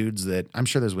dudes that, I'm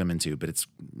sure there's women too, but it's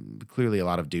clearly a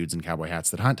lot of dudes in cowboy hats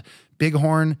that hunt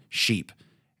bighorn sheep.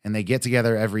 And they get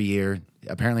together every year,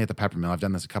 apparently at the Peppermill. I've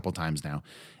done this a couple times now.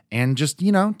 And just,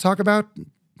 talk about,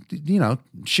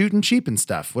 shooting sheep and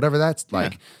stuff, whatever that's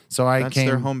like. So I That's came.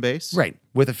 their home base? Right.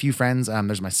 With a few friends.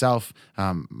 There's myself,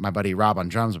 my buddy Rob on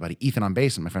drums, my buddy Ethan on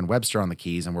bass, and my friend Webster on the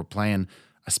keys. And we're playing,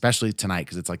 especially tonight,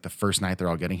 because it's like the first night they're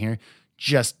all getting here,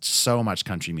 just so much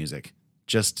country music.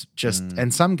 Just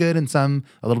and some good and some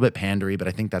a little bit pandery, but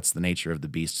I think that's the nature of the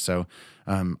beast. So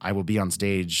I will be on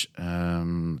stage,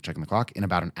 checking the clock, in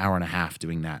about an hour and a half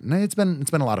doing that. And it's been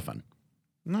a lot of fun.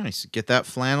 Nice. Get that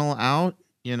flannel out,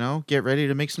 get ready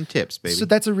to make some tips, baby. So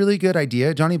that's a really good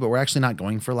idea, Johnny, but we're actually not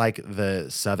going for like the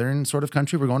southern sort of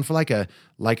country. We're going for like a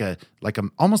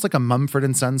almost like a Mumford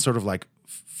and Sons sort of like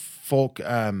folk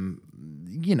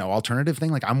alternative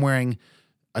thing. Like, I'm wearing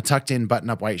a tucked in button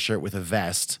up white shirt with a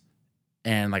vest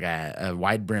and like a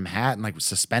wide brim hat and like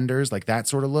suspenders, like that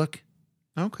sort of look.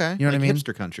 Okay. You know what I mean?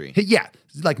 Hipster country. Yeah,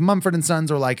 like Mumford and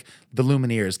Sons or like the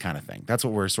Lumineers kind of thing. That's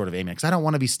what we're sort of aiming at. Because I don't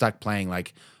want to be stuck playing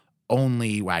like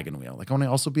only Wagon Wheel. Like, I want to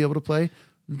also be able to play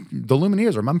the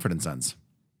Lumineers or Mumford and Sons.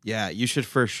 Yeah, you should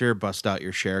for sure bust out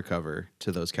your share cover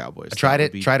to those Cowboys. I tried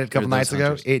it a couple nights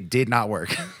ago. It did not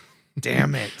work.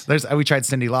 Damn it. We tried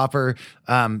Cyndi Lauper.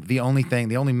 The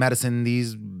only medicine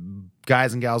these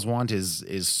guys and gals want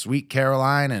is Sweet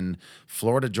Caroline and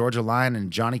Florida Georgia Line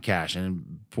and Johnny Cash.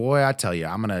 And boy, I tell you,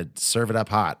 I'm gonna serve it up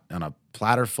hot on a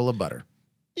platter full of butter.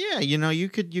 Yeah, you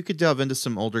could delve into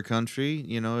some older country.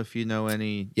 If you know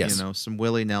any, some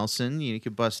Willie Nelson. You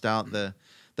could bust out the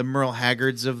Merle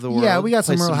Haggards of the world. Yeah, we got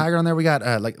some Merle Haggard on there. We got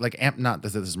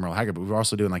this is Merle Haggard, but we were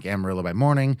also doing like Amarillo by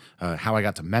Morning, How I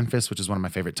Got to Memphis, which is one of my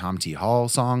favorite Tom T. Hall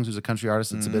songs, who's a country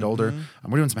artist that's a bit older.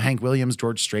 We're doing some Hank Williams,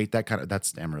 George Strait,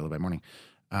 that's Amarillo by Morning.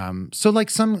 So like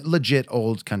some legit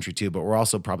old country too, but we're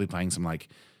also probably playing some like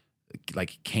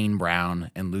Kane Brown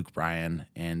and Luke Bryan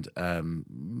and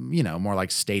more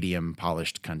like stadium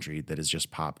polished country that is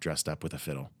just pop dressed up with a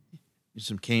fiddle.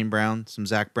 Some Kane Brown, some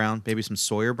Zach Brown, maybe some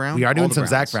Sawyer Brown. We are doing some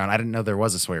Zach Brown. I didn't know there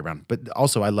was a Sawyer Brown, but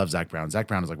also I love Zach Brown. Zach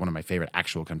Brown is like one of my favorite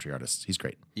actual country artists. He's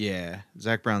great. Yeah,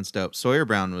 Zach Brown's dope. Sawyer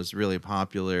Brown was really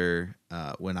popular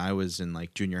when I was in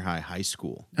like junior high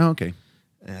school. Oh, okay.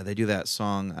 They do that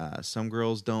song, Some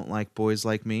Girls Don't Like Boys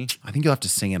Like Me. I think you'll have to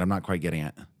sing it. I'm not quite getting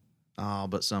it. Oh,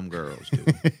 but some girls do.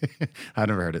 I've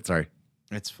never heard it. Sorry.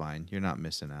 It's fine. You're not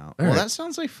missing out. All well, right. That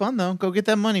sounds like fun, though. Go get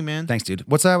that money, man. Thanks, dude.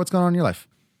 What's going on in your life?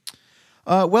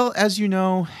 Well, as you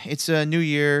know, it's a new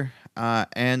year,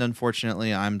 and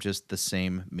unfortunately, I'm just the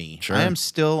same me. Sure. I am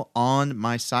still on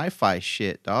my sci-fi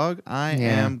shit, dog. I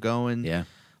am going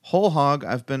whole hog.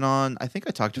 I've been on, I think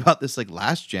I talked about this like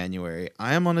last January.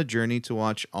 I am on a journey to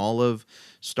watch all of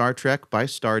Star Trek by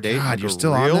Stardate. God, like you're a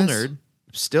still real on this? nerd.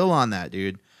 Still on that,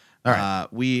 dude. All right.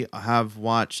 We have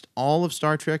watched all of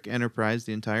Star Trek Enterprise,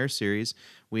 the entire series.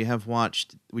 We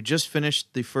just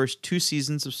finished the first 2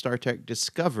 seasons of Star Trek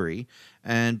Discovery,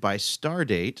 and by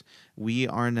Stardate, we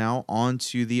are now on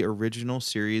to the original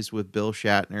series with Bill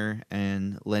Shatner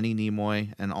and Lenny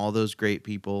Nimoy and all those great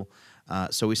people.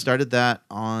 So we started that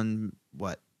on,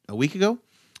 a week ago?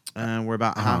 And we're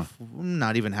about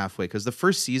not even halfway, because the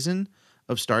first season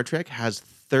of Star Trek has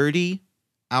 30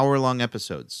 hour-long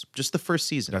episodes. Just the first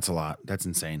season. That's a lot. That's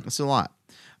insane. That's a lot.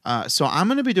 So I'm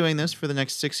going to be doing this for the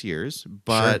next 6 years,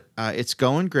 but it's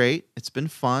going great. It's been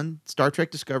fun. Star Trek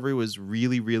Discovery was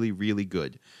really, really, really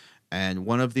good. And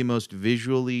one of the most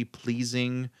visually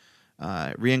pleasing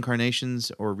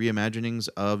reincarnations or reimaginings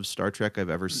of Star Trek I've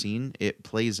ever seen. It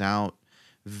plays out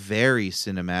very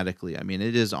cinematically. I mean,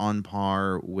 it is on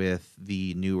par with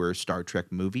the newer Star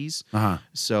Trek movies.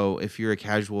 So if you're a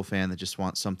casual fan that just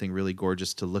wants something really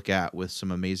gorgeous to look at with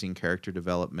some amazing character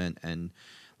development and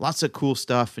lots of cool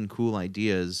stuff and cool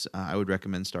ideas, I would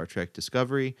recommend Star Trek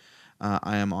Discovery.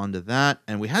 I am onto that.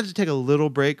 And we had to take a little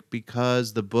break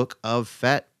because the Book of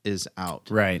Fett is out.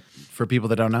 Right. For people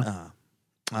that don't know.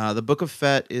 The Book of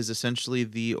Fett is essentially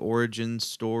the origin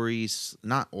story,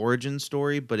 not origin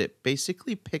story, but it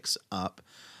basically picks up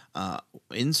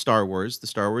in Star Wars, the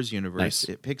Star Wars universe. Nice.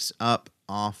 It picks up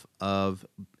off of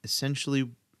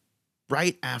essentially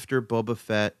right after Boba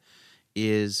Fett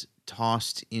is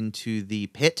tossed into the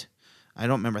pit. I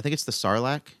don't remember. I think it's the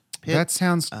Sarlacc pit. That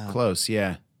sounds close.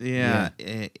 Yeah. Yeah.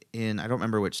 In I don't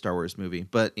remember which Star Wars movie,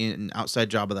 but in outside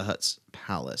Jabba the Hutt's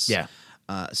palace. Yeah.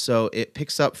 So it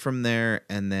picks up from there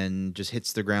and then just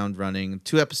hits the ground running.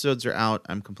 2 episodes are out.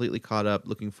 I'm completely caught up.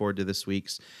 Looking forward to this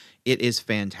week's. It is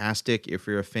fantastic. If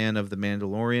you're a fan of The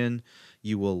Mandalorian,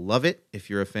 you will love it. If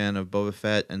you're a fan of Boba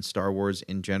Fett and Star Wars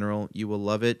in general, you will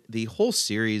love it. The whole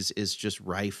series is just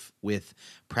rife with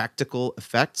practical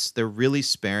effects. They're really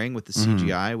sparing with the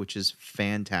CGI, which is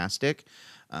fantastic.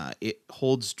 It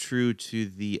holds true to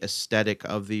the aesthetic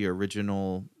of the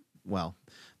original,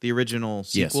 the original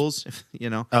sequels, you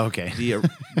know. Oh, okay. The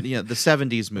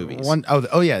 70s movies.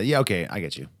 Yeah, okay, I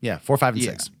get you. Yeah, 4, 5, and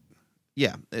 6.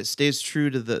 Yeah, it stays true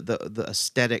to the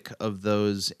aesthetic of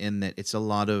those in that it's a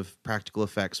lot of practical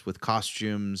effects with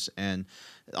costumes, and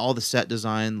all the set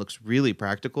design looks really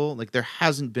practical. Like, there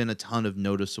hasn't been a ton of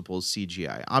noticeable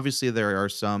CGI. Obviously, there are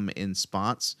some in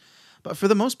spots, but for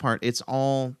the most part, it's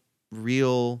all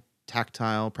real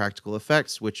tactile practical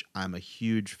effects, which I'm a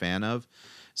huge fan of.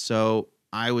 So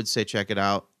I would say check it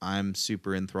out. I'm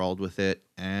super enthralled with it,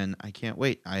 and I can't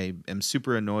wait. I am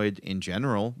super annoyed in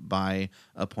general by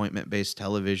appointment-based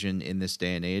television in this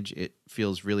day and age. It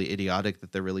feels really idiotic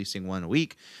that they're releasing one a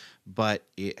week, but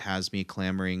it has me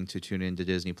clamoring to tune into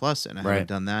Disney Plus, and I haven't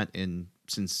done that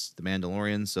since The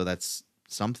Mandalorian, so that's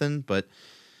something. But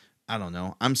I don't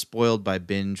know. I'm spoiled by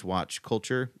binge watch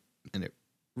culture, and it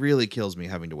really kills me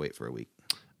having to wait for a week.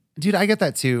 Dude, I get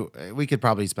that too. We could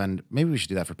probably maybe we should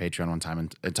do that for Patreon one time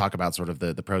and talk about sort of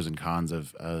the pros and cons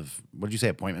of what did you say,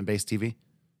 appointment-based TV?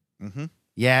 Mm-hmm.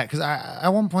 Yeah, because at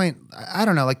one point, I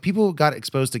don't know, like people got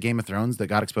exposed to Game of Thrones that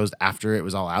got exposed after it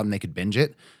was all out and they could binge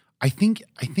it. I think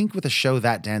with a show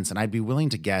that dense, and I'd be willing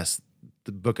to guess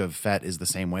the Book of Fett is the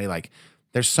same way. Like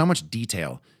there's so much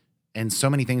detail and so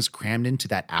many things crammed into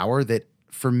that hour that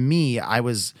for me,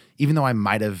 even though I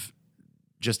might have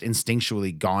just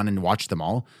instinctually gone and watched them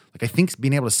all, like I think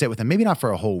being able to sit with them, maybe not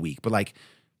for a whole week, but like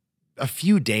a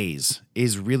few days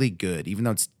is really good, even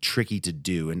though it's tricky to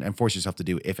do and force yourself to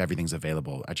do if everything's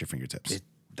available at your fingertips.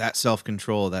 That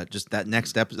self-control, that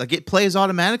next episode, like it plays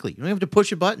automatically. You don't have to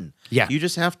push a button. Yeah. You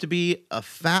just have to be a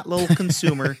fat little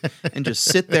consumer and just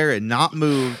sit there and not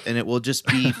move, and it will just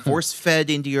be force-fed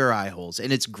into your eye holes.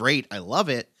 And it's great. I love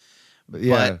it.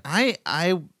 Yeah. But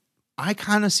I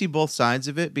kind of see both sides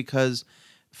of it because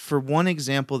for one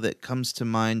example that comes to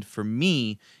mind for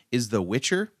me is The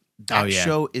Witcher. That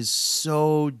show is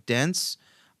so dense.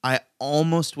 I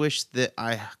almost wish that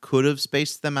I could have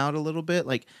spaced them out a little bit.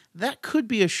 Like that could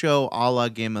be a show a la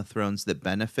Game of Thrones that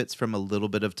benefits from a little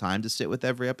bit of time to sit with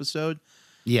every episode.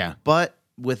 Yeah. But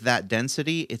with that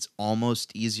density, it's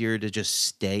almost easier to just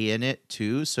stay in it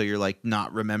too. So you're like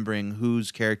not remembering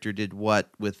whose character did what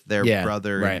with their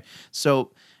brother. Right.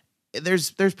 So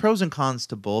there's pros and cons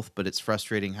to both, but it's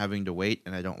frustrating having to wait,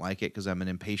 and I don't like it because I'm an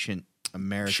impatient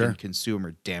American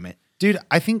consumer. Damn it. Dude,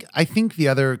 I think the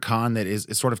other con that is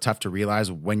sort of tough to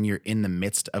realize when you're in the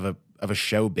midst of a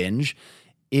show binge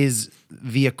is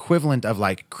the equivalent of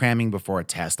like cramming before a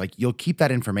test. Like you'll keep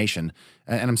that information,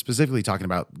 and I'm specifically talking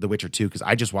about The Witcher 2 because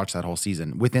I just watched that whole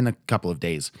season within a couple of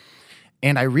days.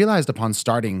 And I realized upon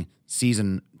starting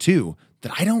season 2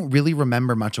 that I don't really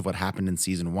remember much of what happened in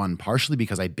season 1, partially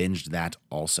because I binged that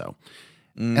also.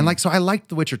 And like, so I liked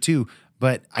The Witcher 2,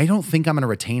 but I don't think I'm going to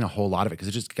retain a whole lot of it because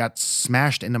it just got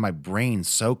smashed into my brain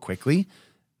so quickly.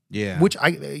 Yeah. Which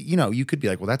you could be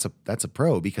like, well, that's a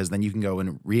pro because then you can go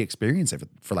and re-experience it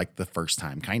for like the first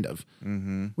time, kind of.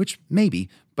 Mm-hmm. Which maybe,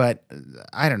 but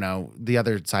I don't know. The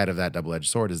other side of that double-edged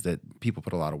sword is that people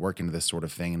put a lot of work into this sort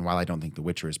of thing, and while I don't think The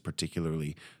Witcher is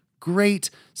particularly great,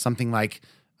 something like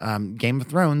Game of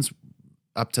Thrones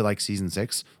up to like season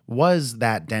 6 was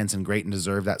that dense and great and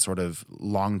deserved that sort of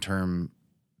long-term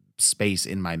space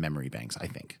in my memory banks, I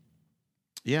think.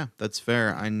 Yeah, that's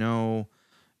fair. I know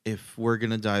if we're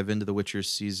going to dive into The Witcher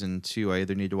season 2, I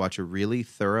either need to watch a really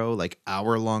thorough, like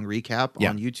hour-long recap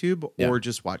on YouTube or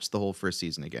just watch the whole first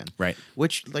season again. Right.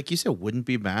 Which, like you said, wouldn't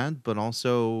be bad, but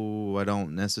also I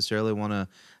don't necessarily want to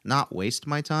not waste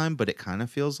my time, but it kind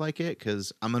of feels like it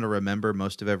because I'm going to remember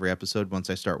most of every episode once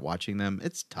I start watching them.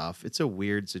 It's tough. It's a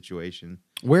weird situation.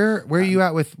 Where are you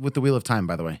at with The Wheel of Time,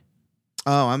 by the way?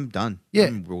 Oh, I'm done.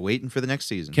 Yeah. We're waiting for the next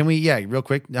season. Can we, real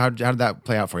quick, how did that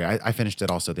play out for you? I finished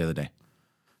it also the other day.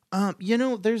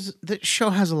 The show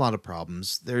has a lot of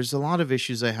problems. There's a lot of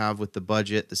issues I have with the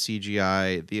budget, the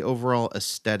CGI, the overall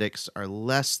aesthetics are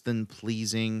less than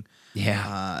pleasing.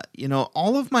 Yeah.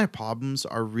 All of my problems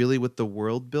are really with the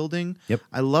world building. Yep.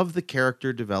 I love the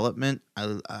character development.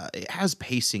 It has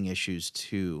pacing issues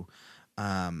too.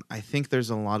 I think there's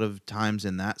a lot of times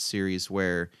in that series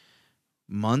where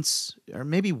months or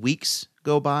maybe weeks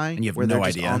go by and you have where no they're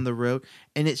idea just on the road,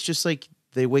 and it's just like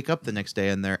they wake up the next day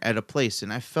and they're at a place.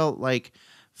 And I felt like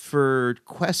for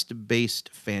quest-based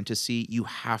fantasy, you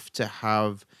have to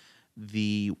have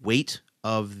the weight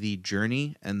of the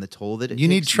journey and the toll that it takes. You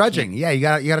need trudging. You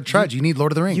got to trudge. You need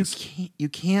Lord of the Rings. You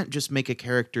can't just make a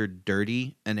character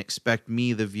dirty and expect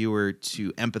me, the viewer,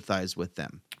 to empathize with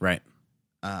them. Right.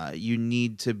 You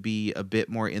need to be a bit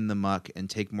more in the muck and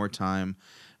take more time.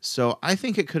 So I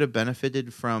think it could have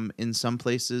benefited from, in some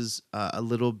places, a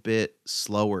little bit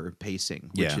slower pacing,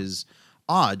 which is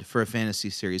odd for a fantasy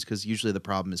series because usually the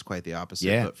problem is quite the opposite.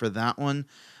 Yeah. But for that one,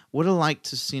 would have liked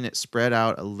to seen it spread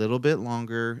out a little bit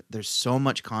longer. There's so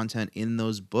much content in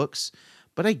those books,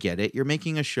 but I get it. You're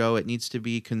making a show. It needs to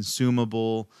be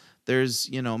consumable. There's,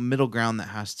 middle ground that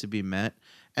has to be met.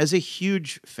 As a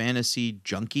huge fantasy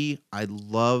junkie, I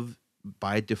love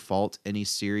by default any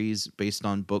series based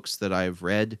on books that I've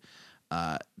read,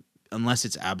 unless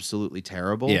it's absolutely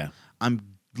terrible. Yeah. I'm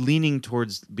leaning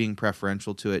towards being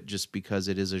preferential to it just because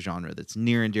it is a genre that's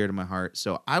near and dear to my heart.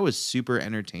 So I was super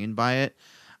entertained by it.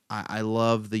 I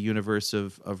love the universe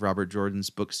of Robert Jordan's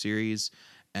book series,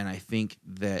 and I think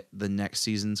that the next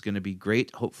season's going to be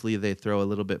great. Hopefully they throw a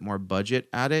little bit more budget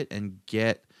at it and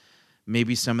get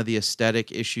maybe some of the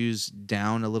aesthetic issues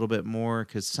down a little bit more,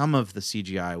 because some of the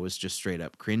CGI was just straight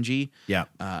up cringy. Yeah.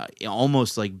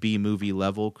 Almost like B-movie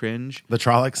level cringe. The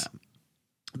Trollocs?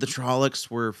 The Trollocs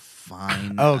were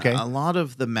fine. Oh, okay. A lot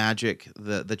of the magic,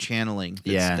 the channeling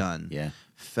that's done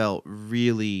felt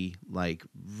really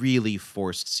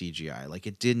forced CGI. Like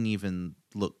it didn't even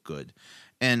look good.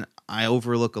 And I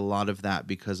overlook a lot of that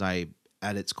because I,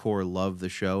 at its core, love the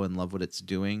show and love what it's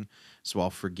doing. So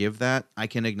I'll forgive that. I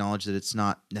can acknowledge that it's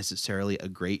not necessarily a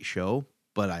great show,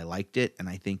 but I liked it and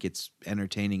I think it's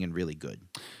entertaining and really good.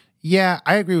 Yeah,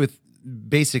 I agree with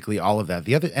basically all of that.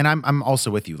 The other, and I'm also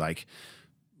with you. Like,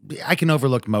 I can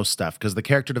overlook most stuff because the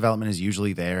character development is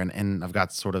usually there, and I've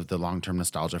got sort of the long-term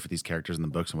nostalgia for these characters in the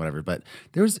books and whatever. But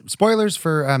there's spoilers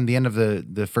for the end of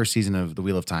the first season of The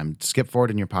Wheel of Time. Skip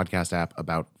forward in your podcast app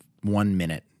about 1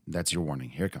 minute. That's your warning.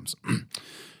 Here it comes.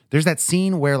 There's that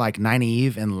scene where like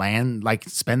Nynaeve and Lan like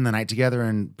spend the night together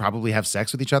and probably have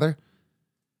sex with each other.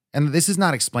 And this is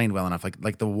not explained well enough.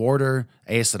 Like the warder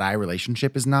Aes Sedai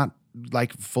relationship is not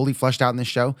like fully fleshed out in this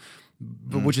show,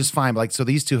 but, which is fine. But like, so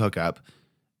these two hook up,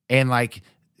 and like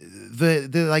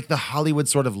the Hollywood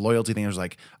sort of loyalty thing is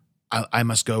like, I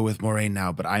must go with Moiraine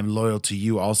now, but I'm loyal to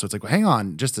you also. It's like, well, hang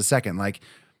on just a second. Like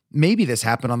maybe this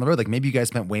happened on the road. Like maybe you guys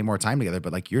spent way more time together,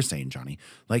 but like you're saying, Johnny,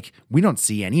 like we don't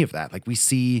see any of that. Like we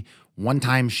see one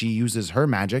time she uses her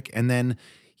magic and then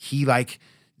he like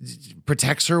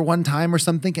protects her one time or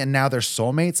something, and now they're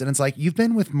soulmates. And it's like, you've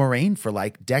been with Moiraine for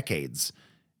like decades.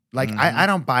 Like I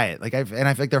don't buy it. Like I feel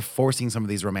like they're forcing some of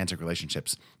these romantic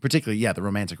relationships, particularly the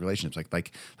romantic relationships,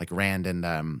 like Rand and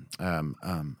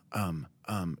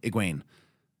Egwene,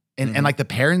 and like the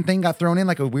Perrin thing got thrown in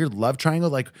like a weird love triangle,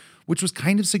 like which was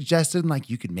kind of suggested, and like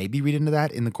you could maybe read into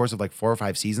that in the course of like 4 or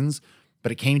 5 seasons,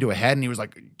 but it came to a head, and he was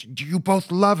like, "Do you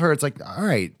both love her?" It's like, all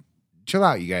right, chill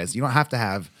out, you guys. You don't have to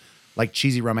have like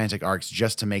cheesy romantic arcs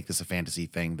just to make this a fantasy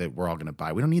thing that we're all going to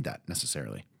buy. We don't need that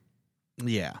necessarily.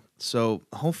 Yeah. So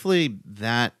hopefully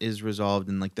that is resolved,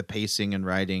 and like the pacing and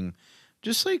writing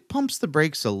just like pumps the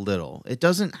brakes a little. It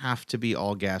doesn't have to be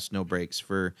all gas, no brakes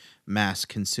for mass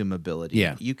consumability.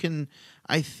 Yeah. You can,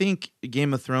 I think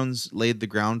Game of Thrones laid the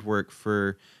groundwork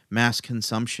for mass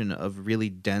consumption of really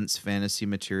dense fantasy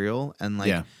material and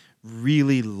like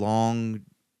really long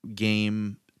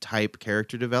game type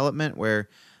character development where,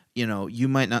 you know, you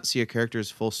might not see a character's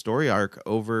full story arc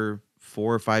over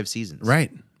 4 or 5 seasons.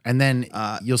 Right. And then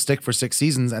you'll stick for 6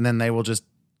 seasons, and then they will just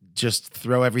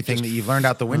throw everything that you've learned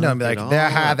out the window and be like,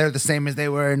 they're the same as they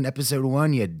were in episode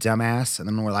 1, you dumbass. And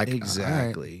then we're like,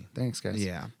 exactly. All right, thanks, guys.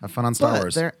 Yeah. Have fun on Star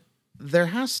Wars. There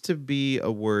has to be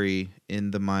a worry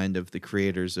in the mind of the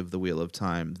creators of The Wheel of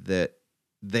Time that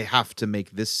they have to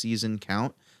make this season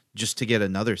count just to get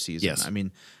another season. Yes. I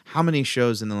mean, how many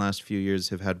shows in the last few years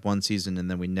have had 1 season and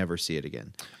then we never see it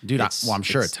again? Dude, I'm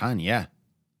sure a ton, yeah.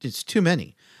 It's too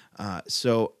many.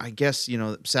 So I guess, you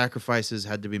know, sacrifices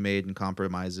had to be made and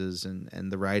compromises,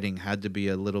 and the writing had to be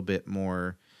a little bit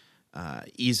more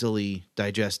easily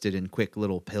digested in quick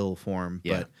little pill form.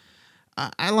 Yeah. But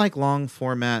I like long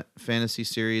format fantasy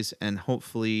series, and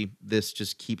hopefully this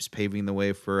just keeps paving the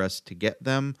way for us to get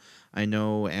them. I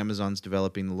know Amazon's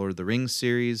developing the Lord of the Rings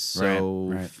series,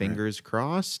 so fingers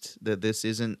crossed that this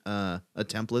isn't a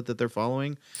template that they're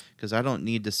following, because I don't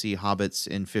need to see hobbits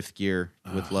in 5th gear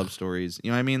with love stories. You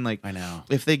know what I mean? Like, I know.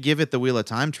 If they give it the Wheel of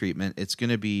Time treatment, it's going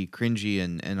to be cringy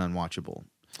and unwatchable.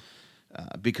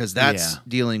 Because that's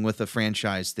dealing with a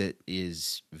franchise that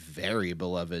is very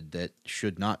beloved that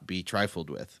should not be trifled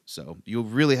with. So you'll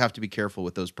really have to be careful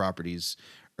with those properties,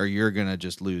 or you're going to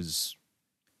just lose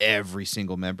every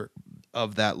single member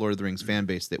of that Lord of the Rings fan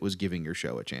base that was giving your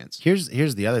show a chance. Here's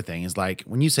the other thing is, like,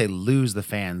 when you say lose the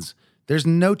fans, there's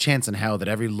no chance in hell that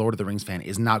every Lord of the Rings fan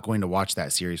is not going to watch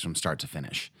that series from start to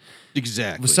finish.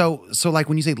 Exactly. So like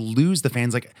when you say lose the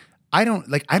fans, like I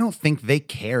don't think they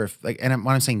care if, like, and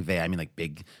when I'm saying they, I mean like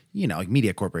big, you know, like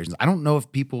media corporations. I don't know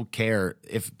if people care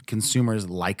if consumers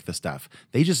like the stuff.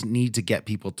 They just need to get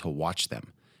people to watch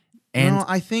them. And no,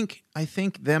 I think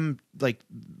them, like,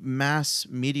 mass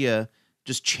media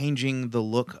just changing the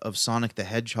look of Sonic the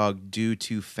Hedgehog due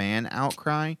to fan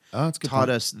outcry taught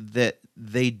us that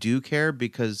they do care,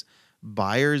 because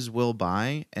buyers will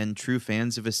buy, and true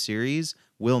fans of a series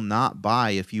will not buy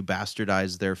if you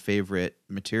bastardize their favorite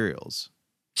materials.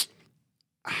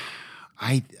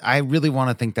 I really want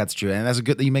to think that's true, and that's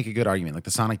you make a good argument. Like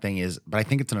the Sonic thing is, but I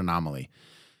think it's an anomaly.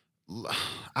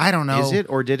 I don't know. Is it,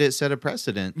 or did it set a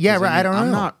precedent? Yeah, right. I don't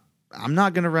know. I'm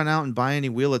not going to run out and buy any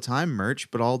Wheel of Time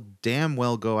merch, but I'll damn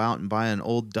well go out and buy an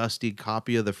old dusty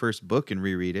copy of the first book and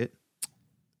reread it.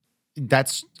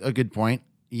 That's a good point.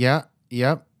 Yeah.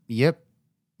 But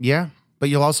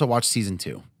you'll also watch season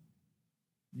 2.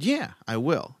 Yeah, I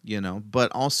will, you know,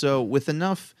 but also with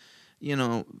enough, you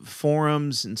know,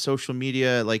 forums and social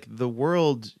media, like the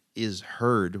world is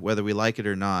heard, whether we like it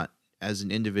or not, as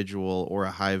an individual or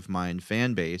a hive mind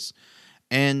fan base.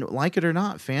 And like it or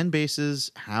not, fan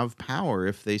bases have power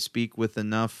if they speak with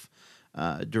enough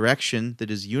direction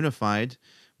that is unified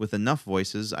with enough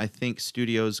voices. I think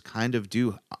studios kind of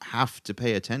do have to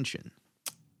pay attention.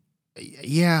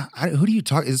 Yeah, who do you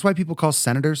talk? Is this why people call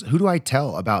senators? Who do I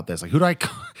tell about this? Like, who do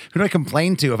I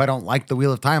complain to if I don't like the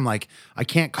Wheel of Time? Like, I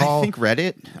can't call. I think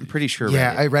Reddit. I'm pretty sure.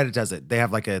 Yeah, Reddit. Reddit does it. They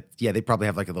have they probably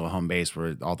have like a little home base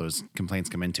where all those complaints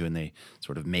come into, and they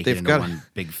sort of make it into one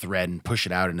big thread and push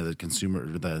it out into the consumer,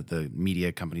 the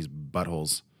media companies'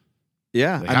 buttholes.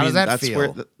 Yeah, Like, how does that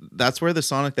feel? That's where the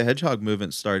Sonic the Hedgehog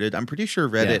movement started. I'm pretty sure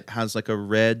Reddit has like a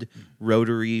red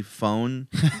rotary phone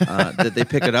that they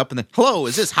pick it up and then, hello,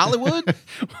 is this Hollywood?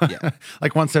 Yeah.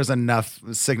 Like once there's enough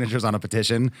signatures on a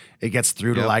petition, it gets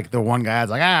through to like the one guy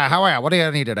that's like, how are you? What do you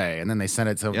need today? And then they send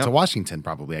it to Washington,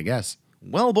 probably, I guess.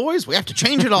 Well, boys, we have to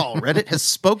change it all. Reddit has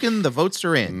spoken. The votes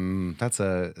are in. That's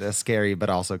a scary but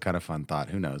also kind of fun thought.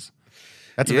 Who knows?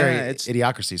 That's a very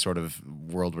idiocracy sort of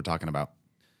world we're talking about.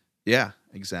 Yeah,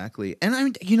 exactly. And I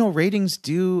mean, ratings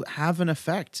do have an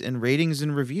effect, and ratings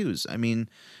and reviews. I mean,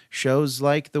 shows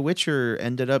like The Witcher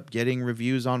ended up getting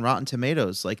reviews on Rotten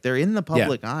Tomatoes. Like, they're in the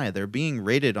public eye. They're being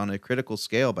rated on a critical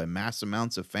scale by mass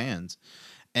amounts of fans.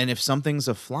 And if something's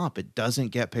a flop, it doesn't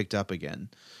get picked up again.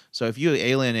 So if you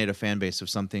alienate a fan base of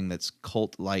something that's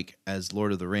cult-like as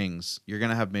Lord of the Rings, you're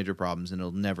going to have major problems, and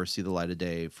it'll never see the light of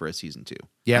day for a season 2.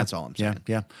 Yeah. That's all I'm saying.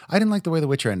 Yeah. I didn't like the way The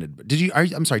Witcher ended. Did you?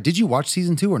 I'm sorry. Did you watch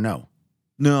season 2 or no?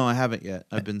 No, I haven't yet.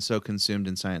 I've been so consumed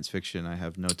in science fiction, I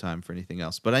have no time for anything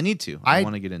else. But I need to. I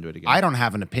want to get into it again. I don't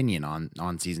have an opinion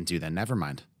on season 2 then. Never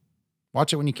mind.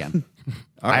 Watch it when you can.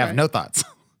 I have no thoughts.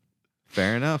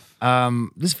 Fair enough.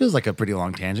 This feels like a pretty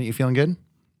long tangent. You feeling good?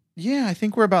 Yeah, I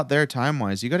think we're about there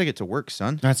time-wise. You got to get to work,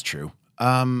 son. That's true.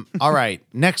 All right.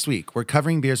 Next week, we're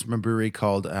covering beers from a brewery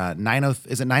called is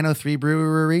it 903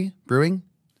 Brewing?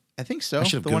 I think so. I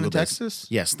should have the one in Googled this. Texas?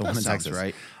 Yes, the one in sounds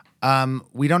Texas. right.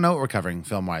 We don't know what we're covering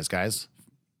film-wise, guys.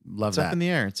 Love It's that. up in the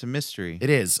air. It's a mystery. It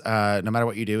is. No matter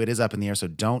what you do, it is up in the air, so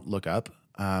don't look up.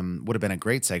 Would have been a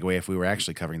great segue if we were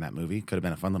actually covering that movie. Could have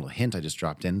been a fun little hint I just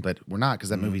dropped in, but we're not because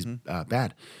that movie's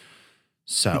bad.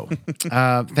 So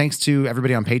thanks to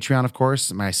everybody on Patreon, of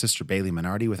course, my sister Bailey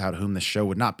Minardi, without whom the show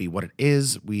would not be what it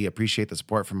is. We appreciate the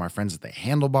support from our friends at the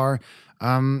Handlebar.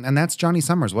 And that's Johnny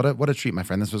Summers. What a treat, my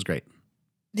friend. This was great.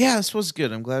 Yeah, this was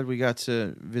good. I'm glad we got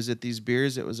to visit these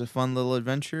beers. It was a fun little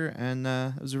adventure, and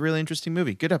it was a really interesting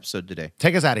movie. Good episode today.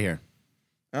 Take us out of here.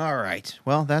 All right.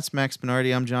 Well, that's Max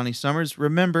Minardi. I'm Johnny Summers.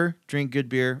 Remember, drink good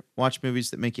beer, watch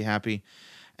movies that make you happy,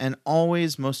 and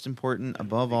always, most important,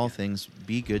 above all things,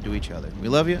 be good to each other. We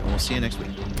love you, and we'll see you next week.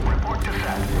 Report to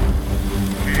set.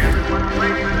 Everyone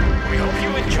ready? We hope you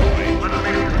enjoy. Let's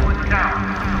make this one count.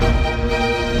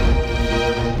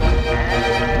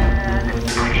 And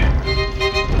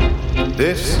action.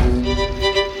 This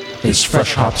is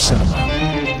Fresh Hop Cinema.